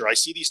the picture, I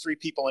see these 3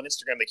 people on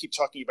Instagram, they keep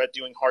talking about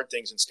doing hard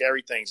things and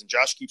scary things, and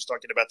Josh keeps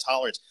talking about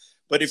tolerance.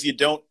 But if you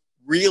don't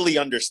really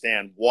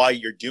understand why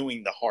you're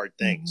doing the hard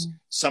things,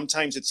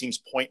 sometimes it seems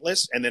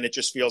pointless, and then it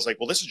just feels like,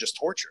 well, this is just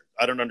torture.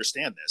 I don't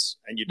understand this,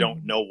 and you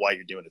don't know why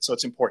you're doing it. So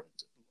it's important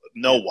to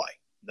know why.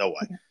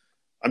 Yeah.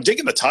 I'm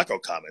digging the taco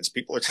comments.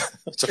 People are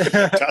talking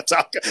about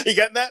taco. You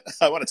getting that?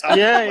 I want a taco.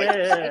 Yeah.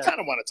 I kind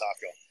of want a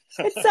taco.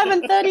 It's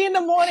 7:30 in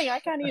the morning. I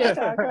can't eat a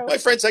taco. My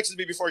friend texted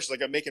me before. She's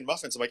like, I'm making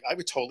muffins. I'm like, I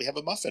would totally have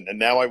a muffin, and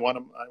now I want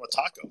a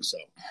taco. So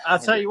I'll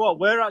tell you what,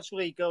 we're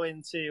actually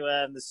going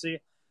to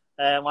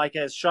like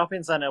a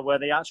shopping center where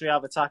they actually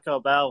have a Taco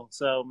Bell.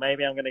 So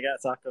maybe I'm going to get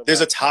a Taco Bell. There's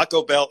a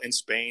Taco Bell in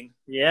Spain?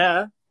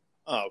 Yeah.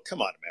 Oh,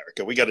 come on,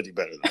 America. We got to do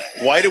better than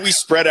that. Why do we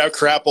spread out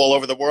crap all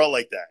over the world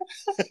like that?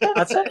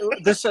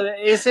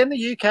 It's in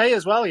the UK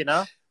as well,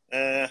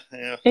 Yeah.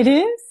 It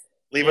is?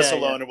 Leave us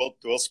alone, and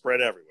we'll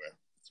spread everywhere.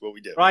 That's what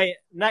we do. Right.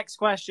 Next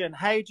question.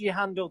 How do you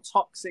handle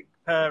toxic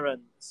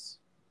parents?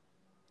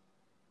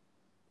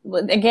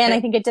 Well, again, I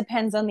think it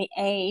depends on the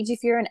age.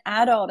 If you're an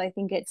adult, I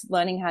think it's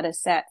learning how to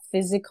set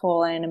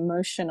physical and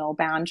emotional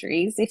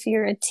boundaries. If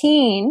you're a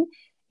teen,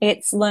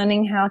 it's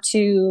learning how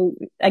to,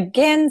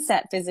 again,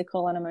 set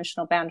physical and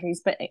emotional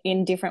boundaries, but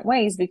in different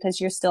ways, because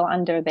you're still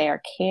under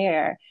their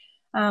care.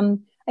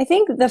 I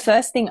think the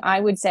first thing I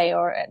would say,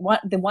 or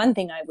the one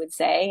thing I would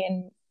say,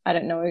 and I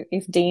don't know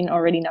if Dean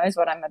already knows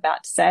what I'm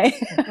about to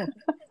say.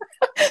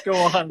 Go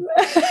on.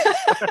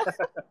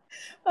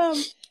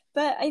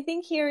 But I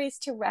think here is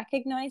to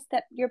recognize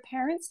that your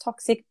parents'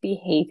 toxic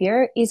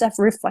behavior is a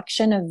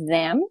reflection of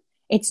them.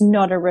 It's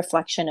not a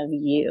reflection of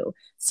you.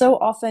 So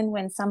often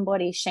when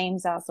somebody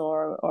shames us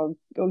or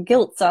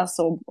guilts us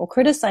or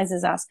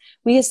criticizes us,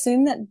 we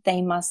assume that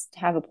they must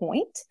have a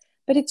point,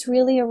 but it's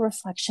really a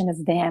reflection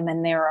of them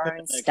and their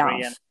own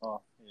stuff.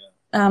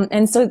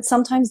 And so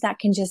sometimes that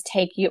can just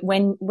take you,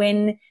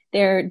 when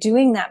they're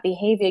doing that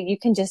behavior, you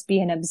can just be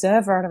an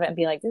observer of it and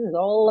be like, this is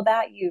all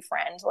about you,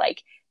 friend.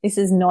 Like, this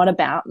is not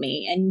about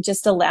me, and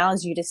just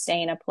allows you to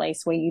stay in a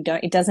place where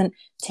it doesn't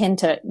tend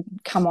to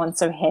come on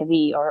so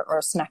heavy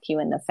or smack you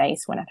in the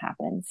face when it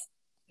happens.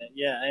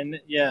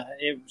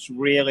 it was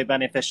really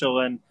beneficial,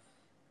 and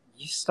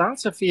you start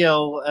to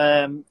feel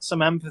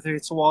some empathy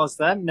towards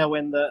them,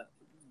 knowing that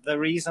the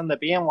reason they're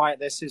being like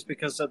this is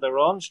because of their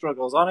own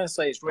struggles.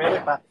 Honestly, it's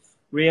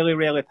really,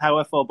 really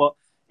powerful, but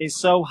it's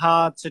so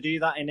hard to do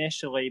that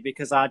initially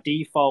because our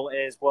default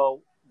is,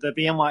 well, they're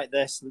being like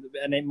this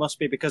and it must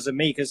be because of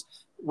me, because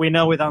we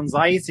know with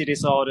anxiety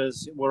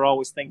disorders, we're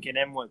always thinking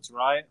inwards,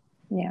 right?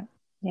 Yeah,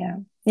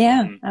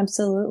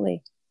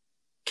 absolutely.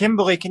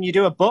 Kimberly, can you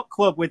do a book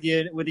club with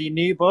your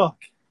new book?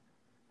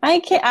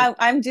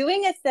 I'm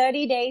doing a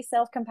 30-day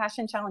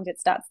self-compassion challenge. It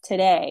starts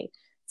today.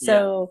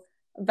 So,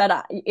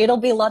 but it'll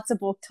be lots of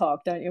book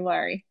talk. Don't you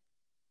worry.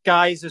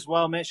 Guys, as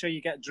well, make sure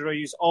you get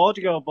Drew's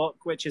audio book,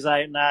 which is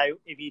out now.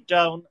 If you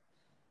don't,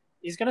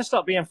 he's going to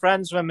stop being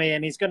friends with me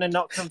and he's going to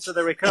not come to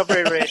the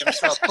recovery room.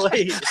 So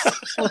please.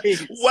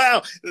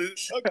 Wow. Okay.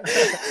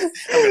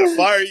 I'm going to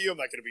fire you. I'm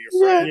not going to be your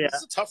friend. Yeah.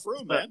 It's a tough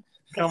room, man.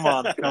 Come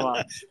on.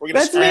 We're going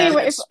to strand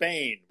in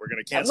Spain. We're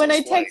going to cancel. When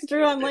I text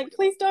Drew, I'm like,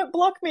 please don't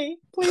block me.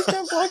 Please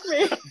don't block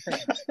me.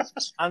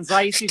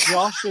 Anxiety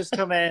Josh has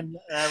come in,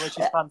 which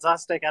is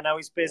fantastic. I know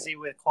he's busy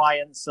with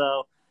clients,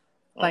 so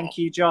thank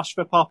you, Josh,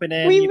 for popping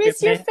in. We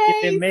miss your face.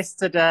 You've been missed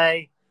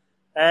today.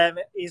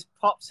 He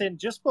pops in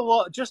just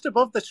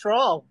above the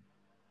troll,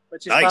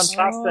 which is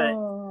fantastic.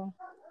 Oh.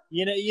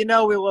 You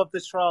know we love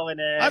the troll in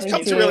here. I've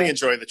come to really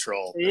enjoy the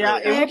troll. Yeah,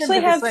 I actually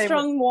have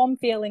strong, warm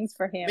feelings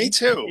for him. Me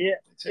too. Yeah,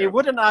 it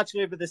wouldn't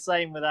actually be the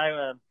same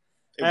without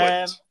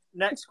him.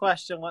 Next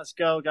question, let's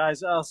go,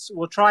 guys.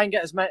 We'll try and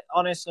get as many.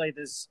 Honestly,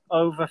 there's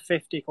over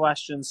 50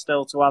 questions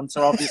still to answer.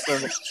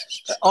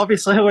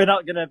 Obviously, we're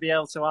not going to be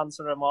able to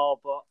answer them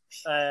all, but.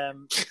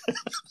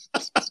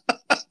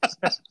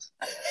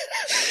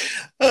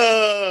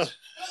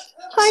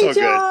 Hi,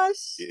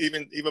 Josh.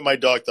 Good. Even my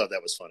dog thought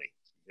that was funny.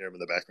 Hear him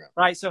in the background.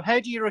 Right. So, how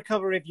do you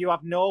recover if you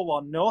have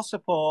no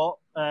support?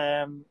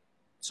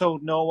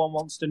 Told no one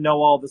wants to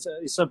know all this.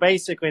 So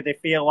basically, they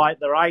feel like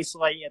they're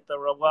isolated,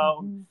 they're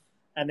alone,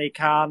 and they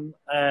can't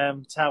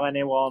tell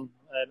anyone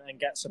and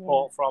get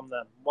support from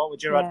them. What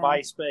would your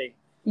advice be?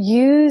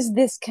 Use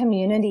this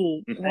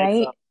community,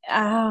 right? Exactly.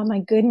 Oh my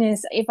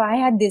goodness. If I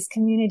had this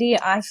community,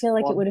 I feel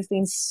like it would have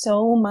been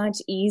so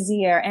much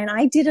easier. And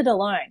I did it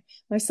alone,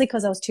 mostly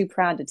because I was too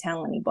proud to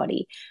tell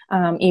anybody.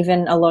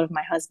 Even a lot of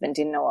my husband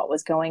didn't know what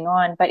was going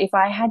on. But if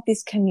I had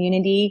this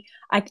community,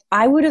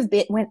 I would have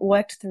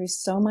worked through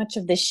so much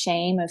of the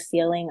shame of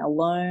feeling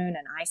alone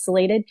and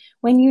isolated.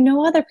 When you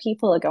know other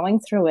people are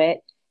going through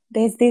it,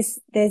 there's this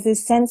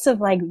sense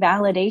of like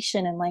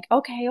validation and like,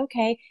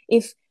 okay,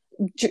 if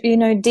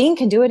Dean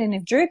can do it, and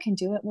if Drew can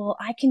do it, well,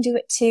 I can do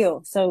it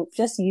too. So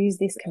just use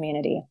this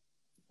community.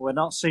 We're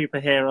not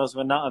superheroes.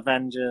 We're not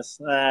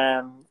Avengers.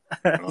 I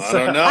don't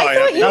know. I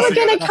thought you were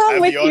going to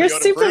come with your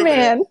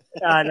Superman.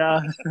 I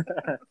know.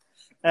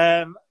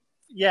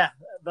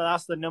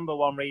 That's the number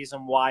one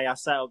reason why I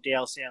set up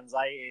DLC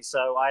Anxiety.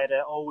 So I had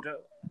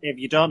if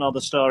you don't know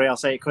the story, I'll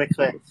say it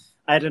quickly.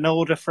 I had an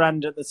older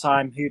friend at the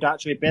time who'd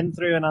actually been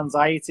through an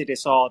anxiety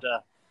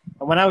disorder.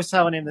 And when I was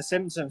telling him the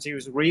symptoms, he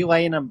was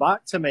relaying them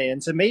back to me.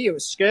 And to me, it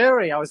was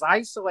scary. I was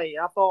isolated.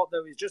 I thought that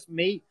it was just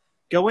me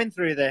going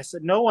through this,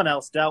 and no one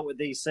else dealt with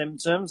these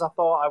symptoms. I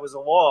thought I was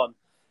alone.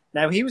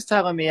 Now, he was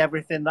telling me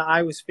everything that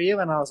I was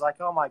feeling. I was like,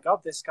 oh, my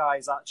God, this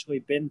guy's actually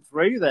been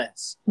through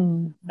this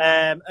and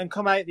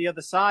come out the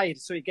other side.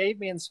 So he gave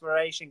me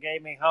inspiration,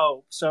 gave me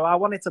hope. So I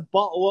wanted to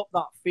bottle up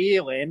that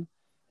feeling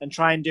and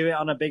try and do it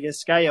on a bigger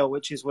scale,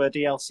 which is where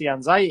DLC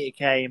Anxiety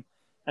came.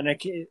 And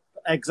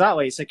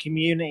exactly, it's a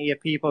community of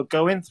people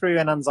going through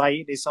an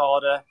anxiety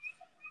disorder.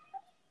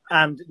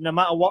 And no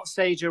matter what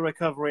stage of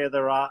recovery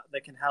they're at, they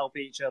can help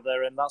each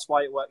other. And that's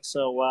why it works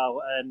so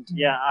well. And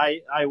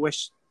I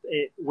wish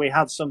we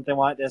had something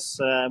like this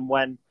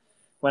when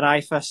I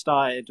first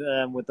started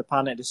with the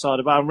panic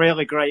disorder. But I'm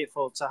really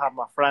grateful to have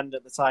my friend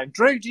at the time.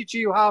 Drew, did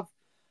you have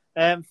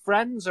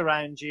friends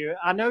around you?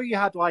 I know you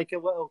had like a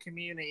little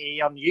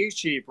community on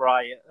YouTube,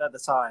 right, at the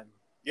time.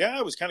 Yeah,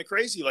 it was kind of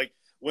crazy. Like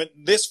when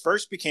this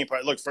first became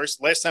part,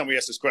 last time we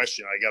asked this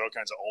question, I got all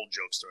kinds of old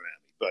jokes thrown at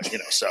me. But,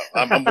 so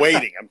I'm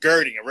waiting, I'm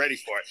girding, I'm ready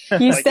for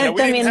it. You sent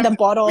them in the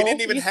bottle. We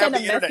didn't even have the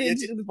internet.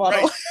 In the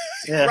bottle. Right.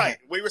 Yeah. Right.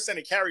 We were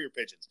sending carrier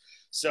pigeons.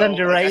 So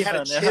I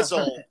had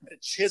to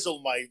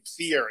chisel my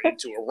fear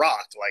into a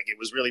rock. Like, it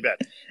was really bad.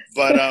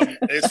 But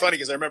it's funny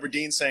because I remember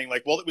Dean saying,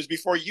 like, well, it was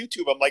before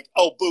YouTube. I'm like,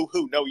 oh,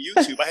 boo-hoo, no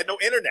YouTube. I had no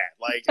internet.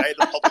 Like, I had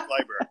a public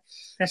library.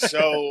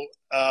 So,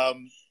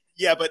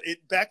 but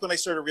back when I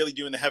started really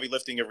doing the heavy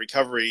lifting of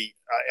recovery,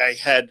 I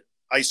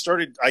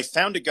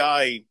found a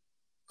guy.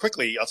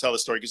 Quickly, I'll tell the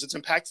story because it's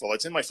impactful.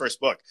 It's in my first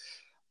book.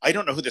 I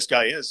don't know who this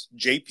guy is.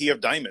 JP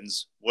of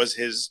Diamonds was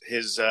his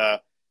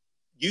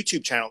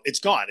YouTube channel. It's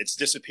gone. It's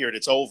disappeared.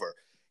 It's over.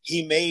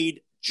 He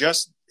made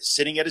just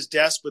sitting at his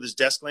desk with his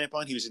desk lamp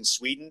on. He was in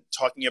Sweden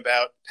talking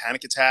about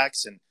panic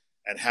attacks and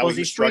how he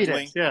was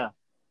struggling. Swedish? Yeah.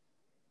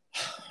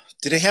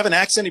 Did he have an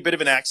accent? A bit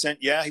of an accent.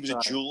 Yeah, he was a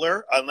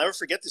jeweler. I'll never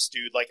forget this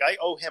dude. Like, I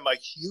owe him a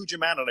huge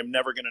amount, and I'm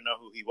never going to know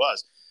who he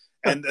was.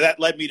 And that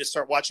led me to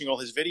start watching all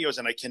his videos,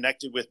 and I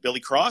connected with Billy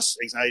Cross,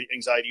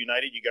 Anxiety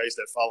United, you guys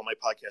that follow my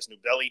podcast, New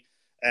Belly.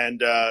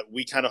 And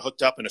we kind of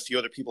hooked up, and a few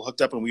other people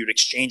hooked up, and we would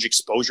exchange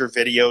exposure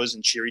videos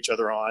and cheer each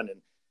other on.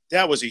 And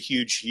that was a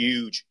huge,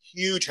 huge,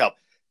 huge help.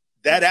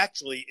 That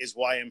actually is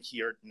why I'm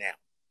here now.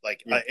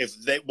 Like,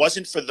 if it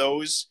wasn't for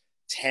those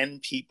 10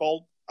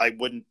 people, I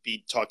wouldn't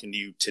be talking to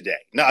you today.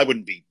 No, I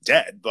wouldn't be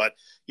dead, but,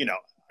 you know,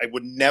 I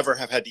would never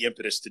have had the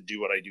impetus to do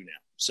what I do now.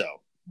 So,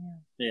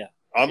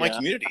 online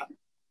community.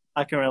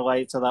 I can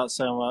relate to that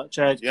so much.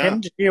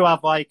 Kim, did you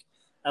have like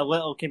a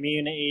little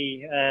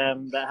community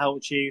that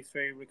helped you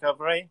through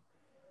recovery?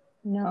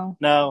 No.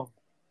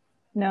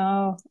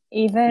 You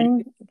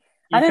Even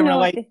I don't can know.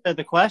 relate to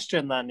the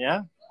question then,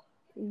 yeah?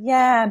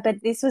 Yeah,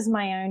 but this was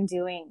my own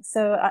doing.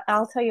 So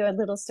I'll tell you a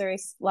little story.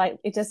 Like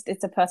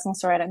it's a personal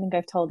story. I don't think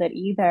I've told it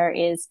either.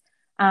 Is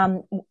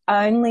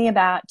only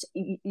about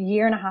a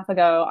year and a half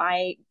ago,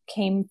 I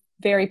came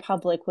very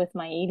public with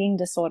my eating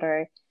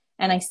disorder,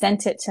 and I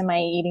sent it to my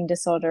eating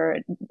disorder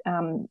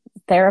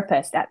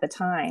therapist at the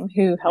time,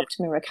 who helped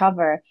me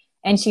recover.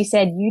 And she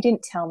said, "You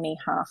didn't tell me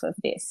half of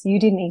this. You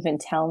didn't even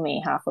tell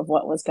me half of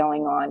what was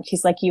going on."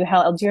 She's like, "You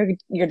held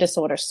your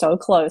disorder so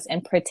close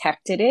and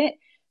protected it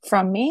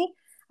from me."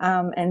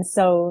 And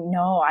so,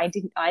 no, I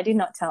did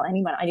not tell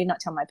anyone. I did not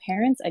tell my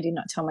parents. I did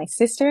not tell my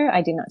sister.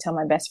 I did not tell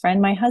my best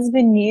friend. My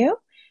husband knew,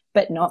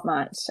 but not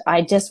much.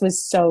 I just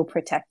was so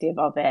protective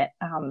of it.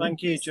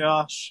 Thank you,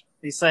 Josh.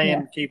 He's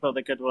saying keep up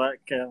the good work.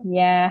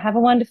 Yeah, have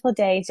a wonderful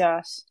day,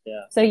 Josh.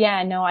 Yeah. So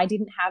no, I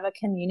didn't have a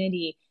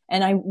community,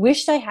 and I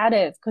wished I had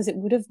it, because it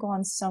would have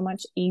gone so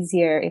much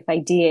easier if I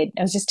did.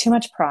 It was just too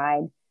much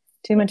pride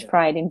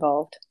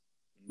involved.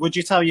 Would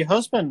you tell your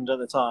husband at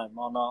the time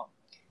or not?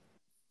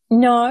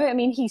 No, I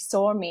mean, he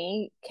saw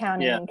me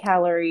counting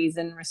calories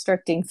and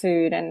restricting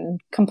food and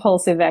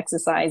compulsive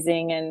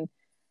exercising and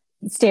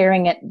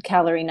staring at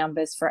calorie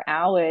numbers for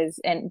hours,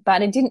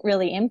 but it didn't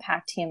really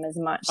impact him as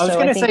much. I was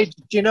going to say,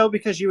 do you know,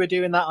 because you were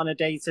doing that on a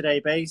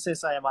day-to-day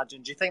basis, I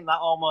imagine, do you think that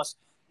almost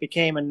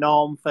became a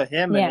norm for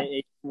him, and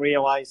he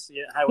realized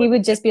how he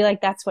would just be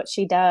like, "That's what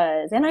she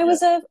does." And I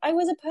was a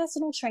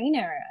personal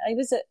trainer. I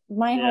was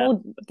my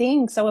whole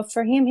thing. So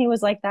for him, he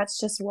was like, "That's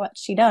just what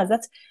she does."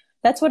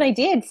 That's what I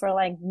did for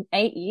like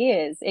 8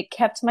 years. It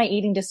kept my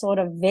eating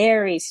disorder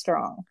very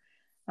strong.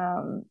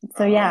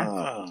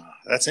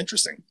 That's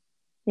interesting.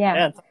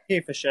 Yeah, thank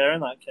you for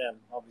sharing that, Kim,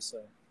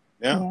 obviously.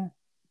 Yeah.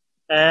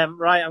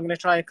 Right, I'm going to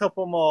try a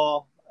couple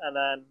more, and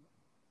then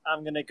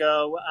I'm going to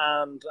go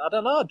and, I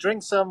don't know,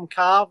 drink some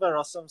cava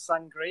or some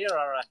sangria,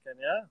 I reckon,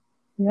 yeah?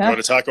 Go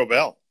to Taco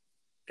Bell.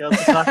 Go to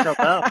Taco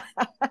Bell.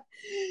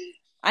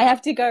 I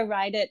have to go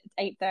right at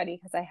 8:30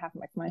 because I have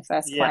my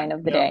first client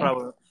of the day.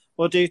 Problem.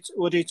 We'll do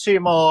two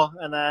more,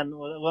 and then a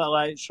little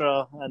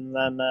outro, and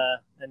then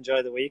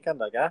enjoy the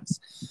weekend, I guess.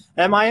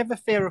 I have a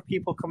fear of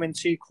people coming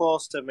too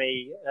close to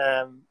me,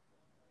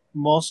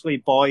 mostly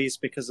boys,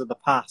 because of the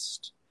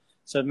past.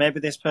 So maybe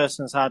this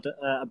person's had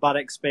a bad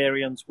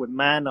experience with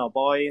men or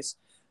boys,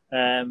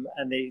 and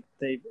they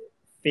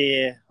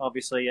fear,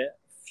 obviously, a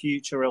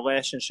future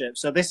relationship.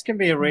 So this can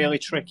be a really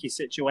tricky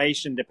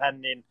situation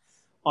depending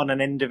on an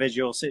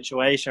individual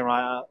situation,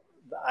 right?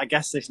 I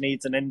guess this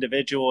needs an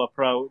individual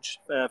approach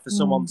for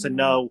someone to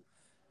know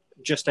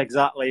just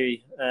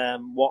exactly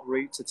what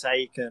route to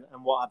take and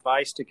what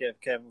advice to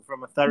give, Kim,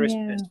 from a therapist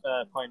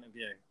point of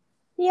view.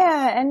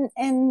 Yeah,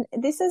 and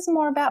this is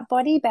more about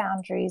body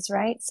boundaries,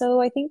 right? So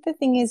I think the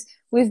thing is,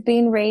 we've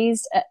been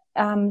raised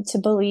to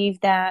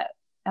believe that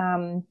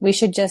we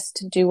should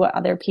just do what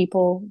other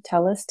people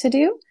tell us to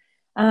do,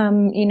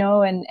 and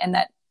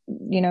that,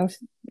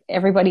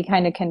 everybody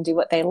kind of can do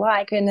what they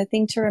like. And the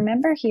thing to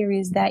remember here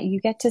is that you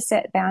get to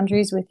set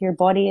boundaries with your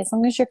body as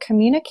long as you're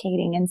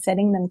communicating and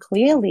setting them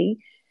clearly,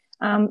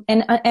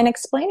 and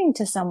explaining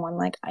to someone,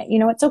 like,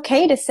 it's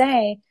okay to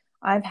say,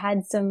 I've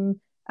had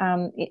some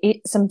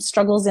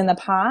struggles in the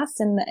past,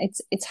 and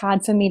it's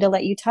hard for me to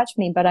let you touch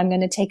me, but I'm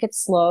going to take it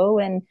slow,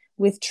 and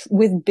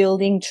with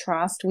building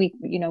trust, we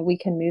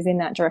can move in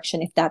that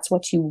direction if that's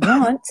what you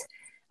want.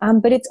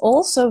 But it's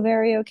also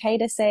very okay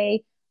to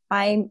say,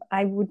 I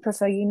would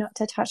prefer you not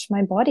to touch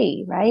my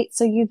body, right?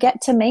 So you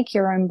get to make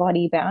your own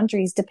body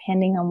boundaries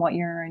depending on what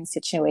your own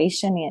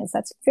situation is.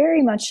 That's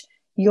very much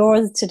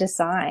yours to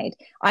decide.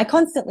 I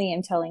constantly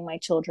am telling my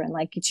children,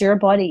 like, it's your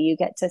body. You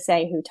get to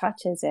say who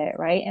touches it,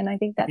 right? And I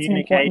think that's an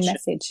important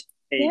message.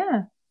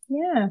 Yeah.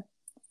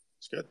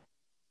 It's good.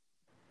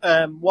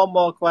 One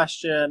more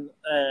question.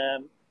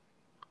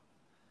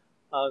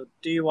 I'll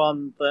do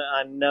one that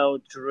I know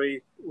Drew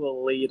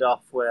will lead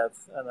off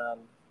with, and then...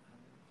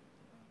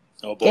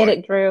 Oh boy. Get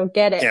it, Drew.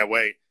 Get it. Can't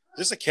wait. Is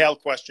this a kale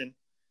question?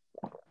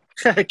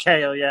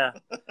 Kale, yeah.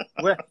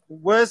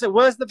 Where's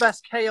the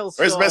best kale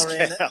story? Where's the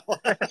best kale?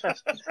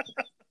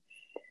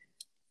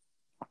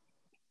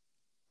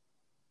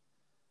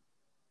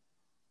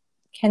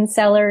 Can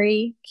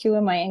celery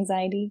cure my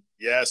anxiety?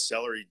 Yes,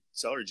 celery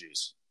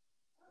juice.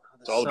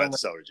 It's all about the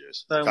celery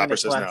juice. So Copper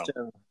says no.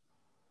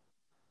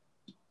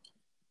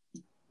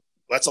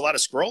 That's a lot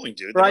of scrolling,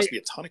 dude. There must be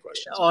a ton of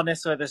questions.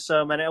 Honestly, there's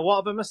so many. A lot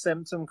of them are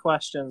symptom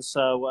questions.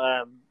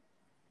 So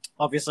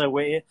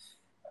obviously,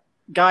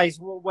 guys,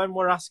 when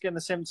we're asking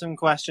the symptom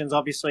questions,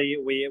 obviously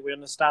we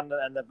understand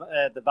and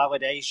the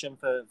validation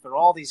for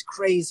all these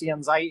crazy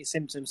anxiety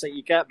symptoms that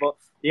you get, but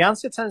the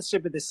answer tends to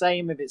be the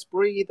same if it's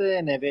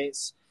breathing, if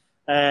it's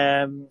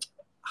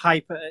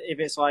if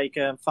it's like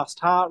fast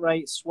heart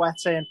rate,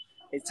 sweating.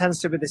 It tends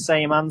to be the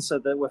same answer,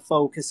 that we're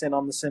focusing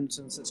on the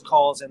symptoms that's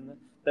causing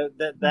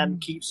that then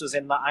keeps us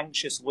in that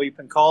anxious loop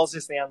and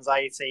causes the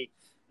anxiety.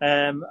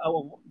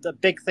 The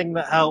big thing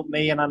that helped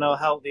me, and I know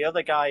helped the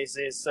other guys,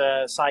 is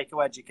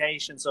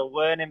psychoeducation. So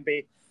learning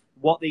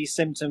what these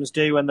symptoms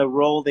do and the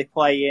role they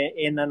play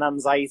in an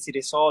anxiety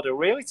disorder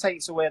really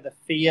takes away the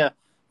fear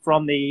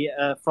from the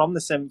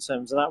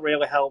symptoms, and that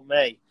really helped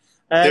me.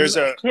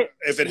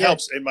 If it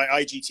helps, in my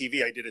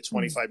IGTV, I did a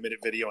 25-minute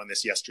video on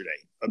this yesterday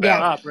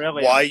about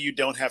why you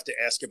don't have to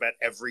ask about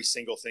every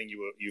single thing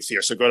you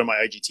fear. So go to my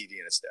IGTV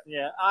instead.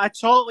 Yeah, I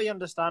totally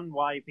understand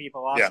why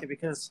people ask it,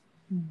 because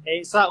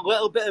it's that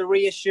little bit of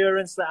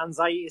reassurance that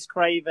anxiety is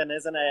craving,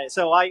 isn't it?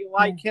 So like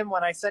Kim,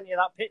 when I sent you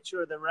that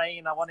picture of the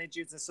rain, I wanted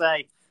you to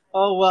say,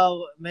 oh,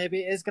 well,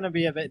 maybe it is going to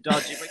be a bit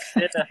dodgy, but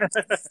you didn't.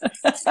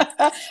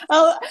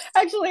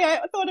 Actually,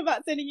 I thought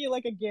about sending you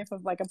like a gif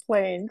of like a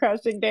plane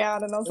crashing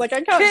down, and I was like,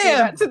 I can't do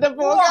that to the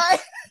poor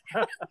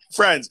guy.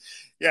 Friends,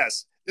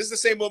 yes. This is the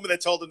same woman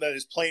that told him that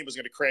his plane was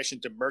going to crash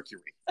into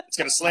Mercury. It's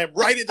going to slam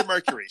right into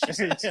Mercury, she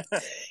says.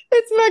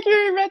 It's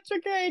Mercury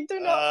retrograde. Do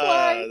not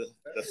fly.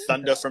 The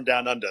thunder from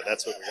down under.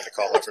 That's what we're going to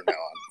call her from now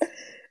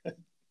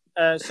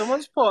on.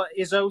 Someone's put,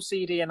 is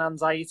OCD and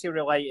anxiety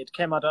related?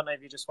 Kim, I don't know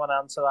if you just want to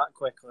answer that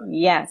quickly.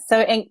 Yeah,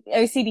 so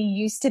OCD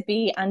used to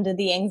be under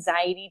the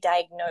anxiety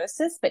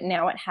diagnosis, but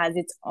now it has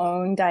its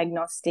own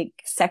diagnostic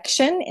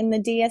section in the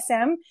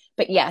DSM.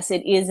 But yes,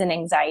 it is an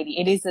anxiety.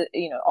 It is,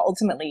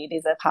 ultimately it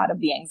is a part of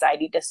the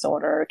anxiety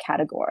disorder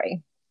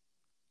category.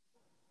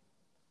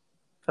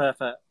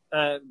 Perfect.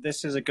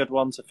 This is a good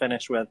one to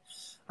finish with.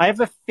 I have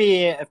a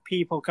fear of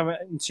people coming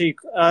to...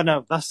 Oh,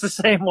 no, that's the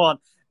same one.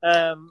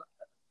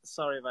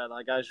 Sorry about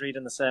that, guys.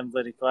 Reading the same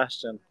bloody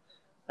question.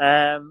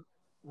 Where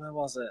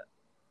was it?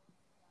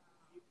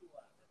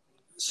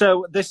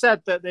 So they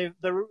said that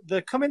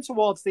they're coming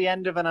towards the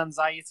end of an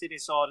anxiety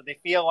disorder. They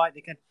feel like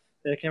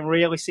they can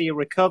really see a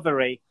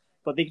recovery,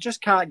 but they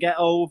just can't get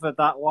over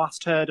that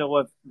last hurdle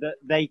of that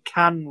they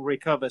can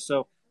recover.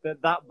 So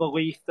that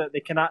belief that they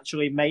can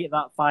actually make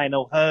that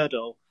final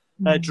hurdle.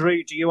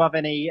 Drew, do you have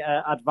any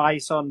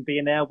advice on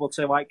being able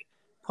to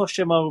push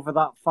them over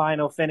that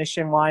final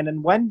finishing line?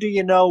 And when do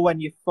you know when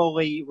you're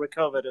fully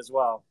recovered as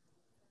well?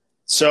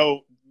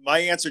 So my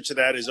answer to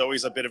that is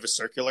always a bit of a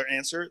circular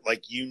answer.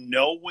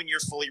 When you're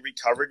fully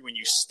recovered, when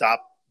you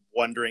stop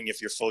wondering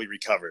if you're fully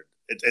recovered.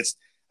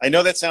 I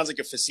know that sounds like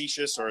a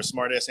facetious or a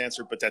smart-ass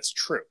answer, but that's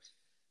true.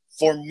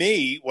 For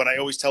me, what I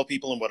always tell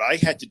people and what I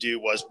had to do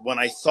was, when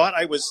I thought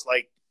I was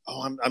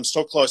I'm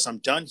so close, I'm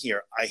done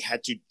here, I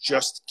had to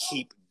just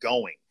keep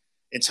going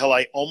until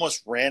I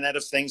almost ran out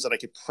of things that I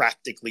could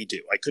practically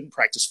do. I couldn't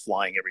practice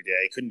flying every day.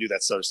 I couldn't do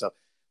that sort of stuff.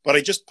 But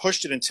I just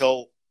pushed it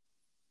until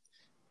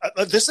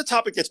this is a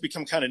topic that's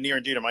become kind of near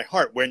and dear to my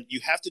heart, when you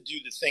have to do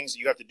the things that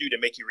you have to do to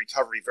make your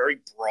recovery very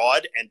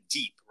broad and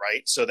deep,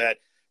 right? So that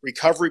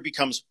recovery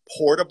becomes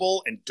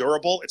portable and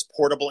durable. It's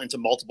portable into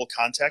multiple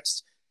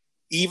contexts,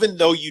 even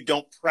though you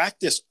don't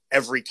practice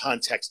every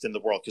context in the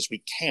world, because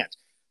we can't.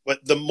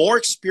 But the more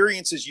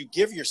experiences you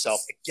give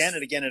yourself again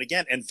and again and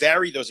again, and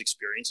vary those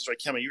experiences, right,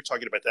 Kemma, you were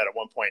talking about that at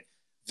one point.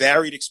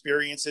 Varied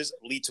experiences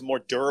lead to more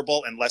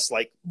durable and less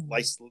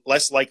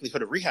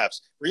likelihood of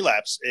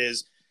relapse.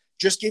 Is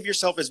just give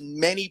yourself as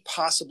many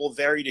possible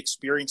varied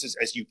experiences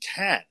as you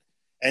can.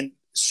 And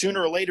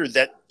sooner or later,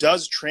 that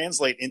does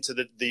translate into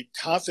the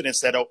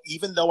confidence that,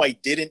 even though I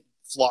didn't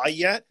fly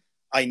yet,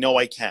 I know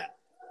I can.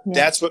 Yeah.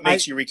 That's what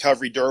makes your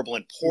recovery durable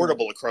and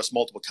portable across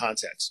multiple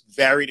contexts.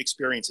 Varied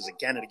experiences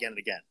again and again and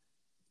again.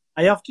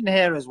 I often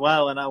hear as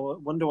well, and I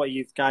wonder what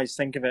you guys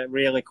think of it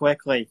really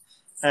quickly.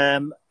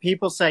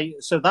 People say,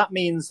 so that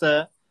means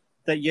that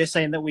you're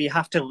saying that we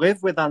have to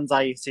live with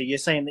anxiety. You're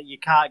saying that you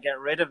can't get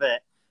rid of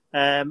it.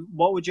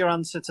 What would your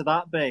answer to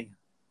that be?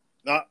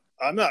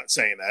 I'm not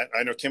saying that.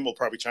 I know Kim will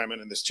probably chime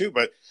in on this too,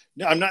 but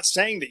no, I'm not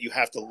saying that you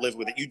have to live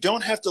with it. You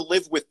don't have to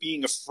live with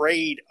being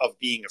afraid of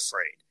being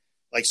afraid.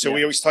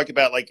 We always talk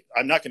about,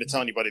 I'm not going to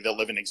tell anybody they'll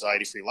live an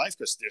anxiety-free life,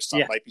 because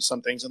might be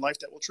some things in life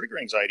that will trigger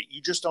anxiety.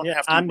 You just don't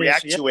have to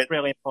react to it. It's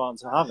really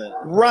important to have it.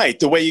 Right,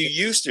 the way you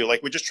used to.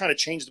 We're just trying to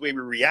change the way we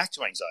react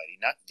to anxiety,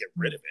 not get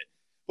rid of it.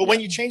 But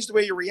when you change the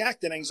way you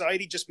react, then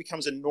anxiety just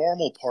becomes a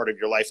normal part of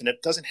your life, and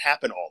it doesn't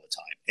happen all the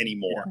time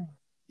anymore.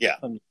 Yeah.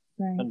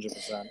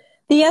 100%.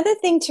 The other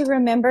thing to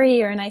remember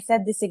here, and I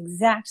said this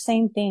exact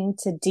same thing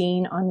to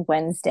Dean on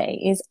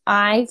Wednesday, is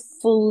I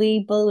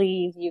fully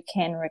believe you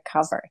can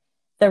recover.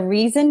 The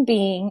reason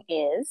being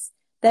is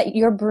that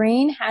your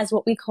brain has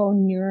what we call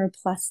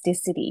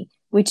neuroplasticity,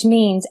 which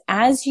means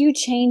as you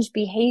change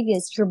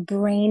behaviors, your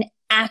brain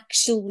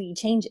actually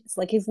changes.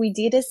 If we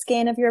did a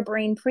scan of your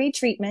brain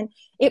pre-treatment,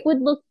 it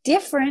would look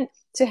different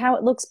to how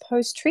it looks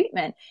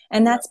post-treatment.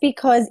 And that's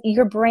because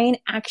your brain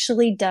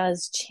actually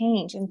does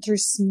change. And through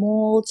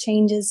small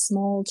changes,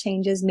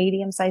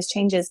 medium-sized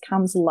changes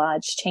comes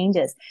large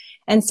changes.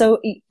 And so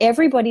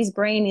everybody's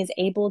brain is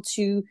able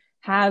to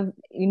have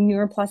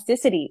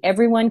neuroplasticity.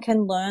 Everyone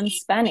can learn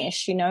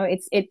Spanish.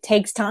 It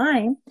takes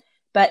time,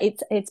 but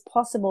it's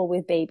possible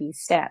with baby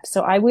steps.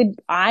 So I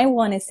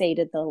want to say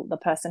to the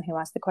person who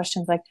asked the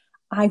questions, like,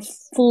 I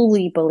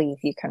fully believe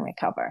you can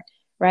recover,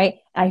 right?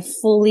 I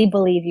fully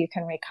believe you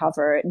can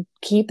recover.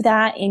 Keep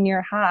that in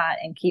your heart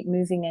and keep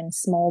moving in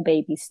small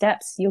baby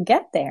steps. You'll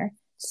get there.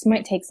 Just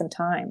might take some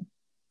time.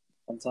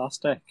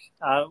 Fantastic.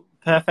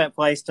 Perfect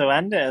place to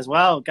end it as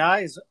well.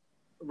 Guys,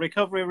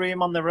 Recovery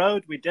Room on the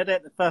road. We did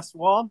it, the first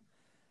one.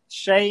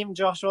 Shame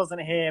Josh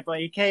wasn't here, but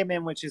he came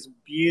in, which is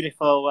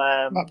beautiful.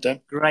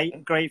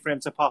 Great for him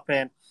to pop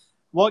in.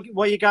 What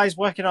are you guys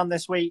working on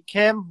this week?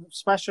 Kim,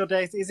 special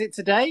days. Is it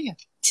today?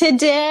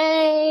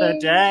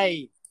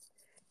 Today.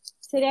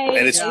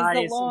 And Is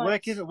the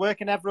launch. Where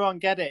can everyone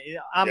get it?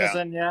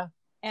 Amazon, yeah?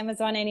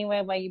 Amazon,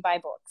 anywhere where you buy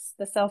books.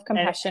 The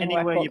Self-Compassion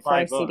anywhere Workbook you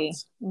buy for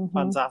books. OCD. Mm-hmm.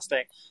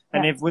 Fantastic.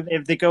 And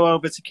if they go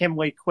over to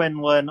Kimberly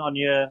Quinlan on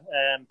your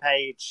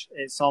page,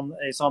 it's on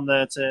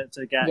there to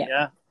get,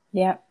 yeah?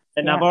 Yeah.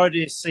 And I've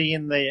already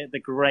seen the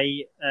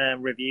great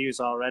reviews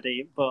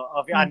already, but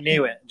I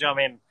knew it. Do you know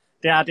what I mean?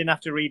 I didn't have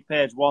to read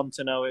page 1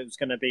 to know it was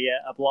going to be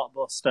a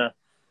blockbuster.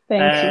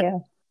 Thank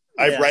you.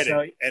 I've read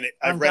it, and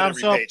I've read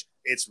every page.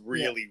 It's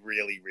really,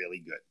 really, really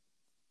good.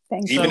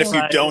 Thank you. Even if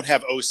you don't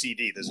have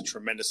OCD, there's a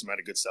tremendous amount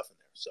of good stuff in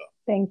there. So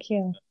thank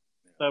you.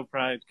 So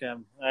proud,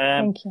 Kim.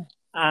 Thank you.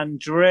 And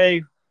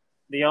Drew,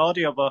 the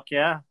audiobook,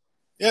 yeah?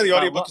 Yeah, the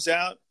audiobook is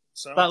out.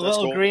 So that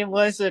little green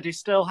lizard, he's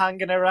still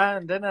hanging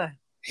around, isn't he?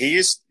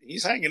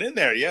 He's hanging in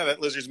there. Yeah, that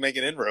lizard's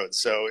making inroads.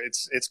 So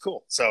it's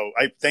cool. So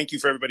I thank you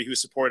for everybody who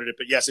supported it.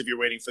 But yes, if you're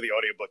waiting for the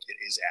audiobook, it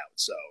is out.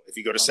 So if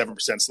you go to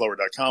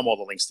 7%slower.com, all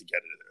the links to get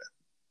it are there.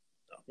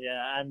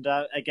 Yeah, and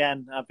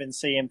again, I've been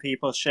seeing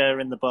people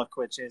sharing the book,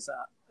 which is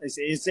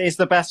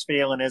the best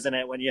feeling, isn't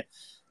it? When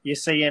you're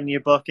seeing your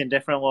book in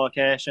different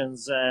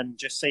locations and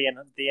just seeing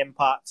the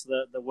impact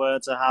that the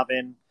words are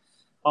having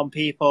on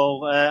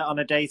people on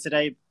a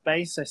day-to-day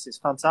basis. It's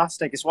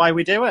fantastic. It's why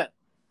we do it.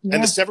 Yeah.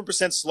 And the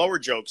 7% slower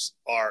jokes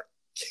are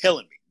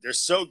killing me. They're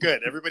so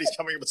good. Everybody's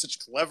coming up with such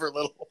clever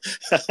little.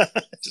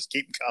 Just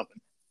keep them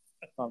coming.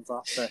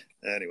 Fantastic.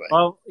 Anyway.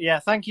 Well, yeah,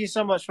 thank you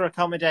so much for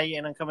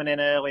accommodating and coming in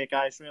earlier,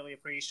 guys. Really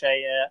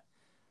appreciate it.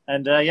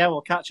 And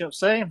we'll catch up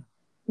soon.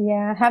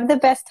 Yeah, have the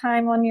best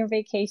time on your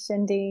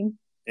vacation, Dean.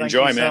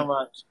 Enjoy, thank you man. so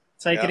much.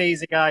 Take it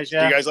easy, guys.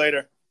 Yeah. See you guys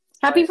later.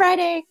 Happy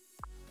Friday.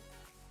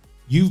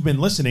 You've been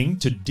listening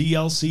to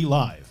DLC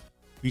Live.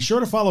 Be sure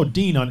to follow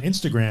Dean on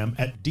Instagram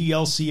at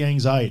DLC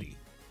Anxiety.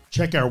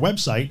 Check our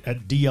website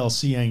at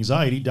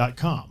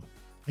dlcanxiety.com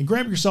and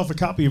grab yourself a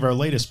copy of our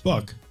latest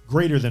book,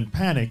 Greater Than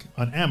Panic,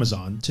 on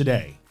Amazon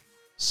today.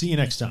 See you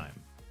next time.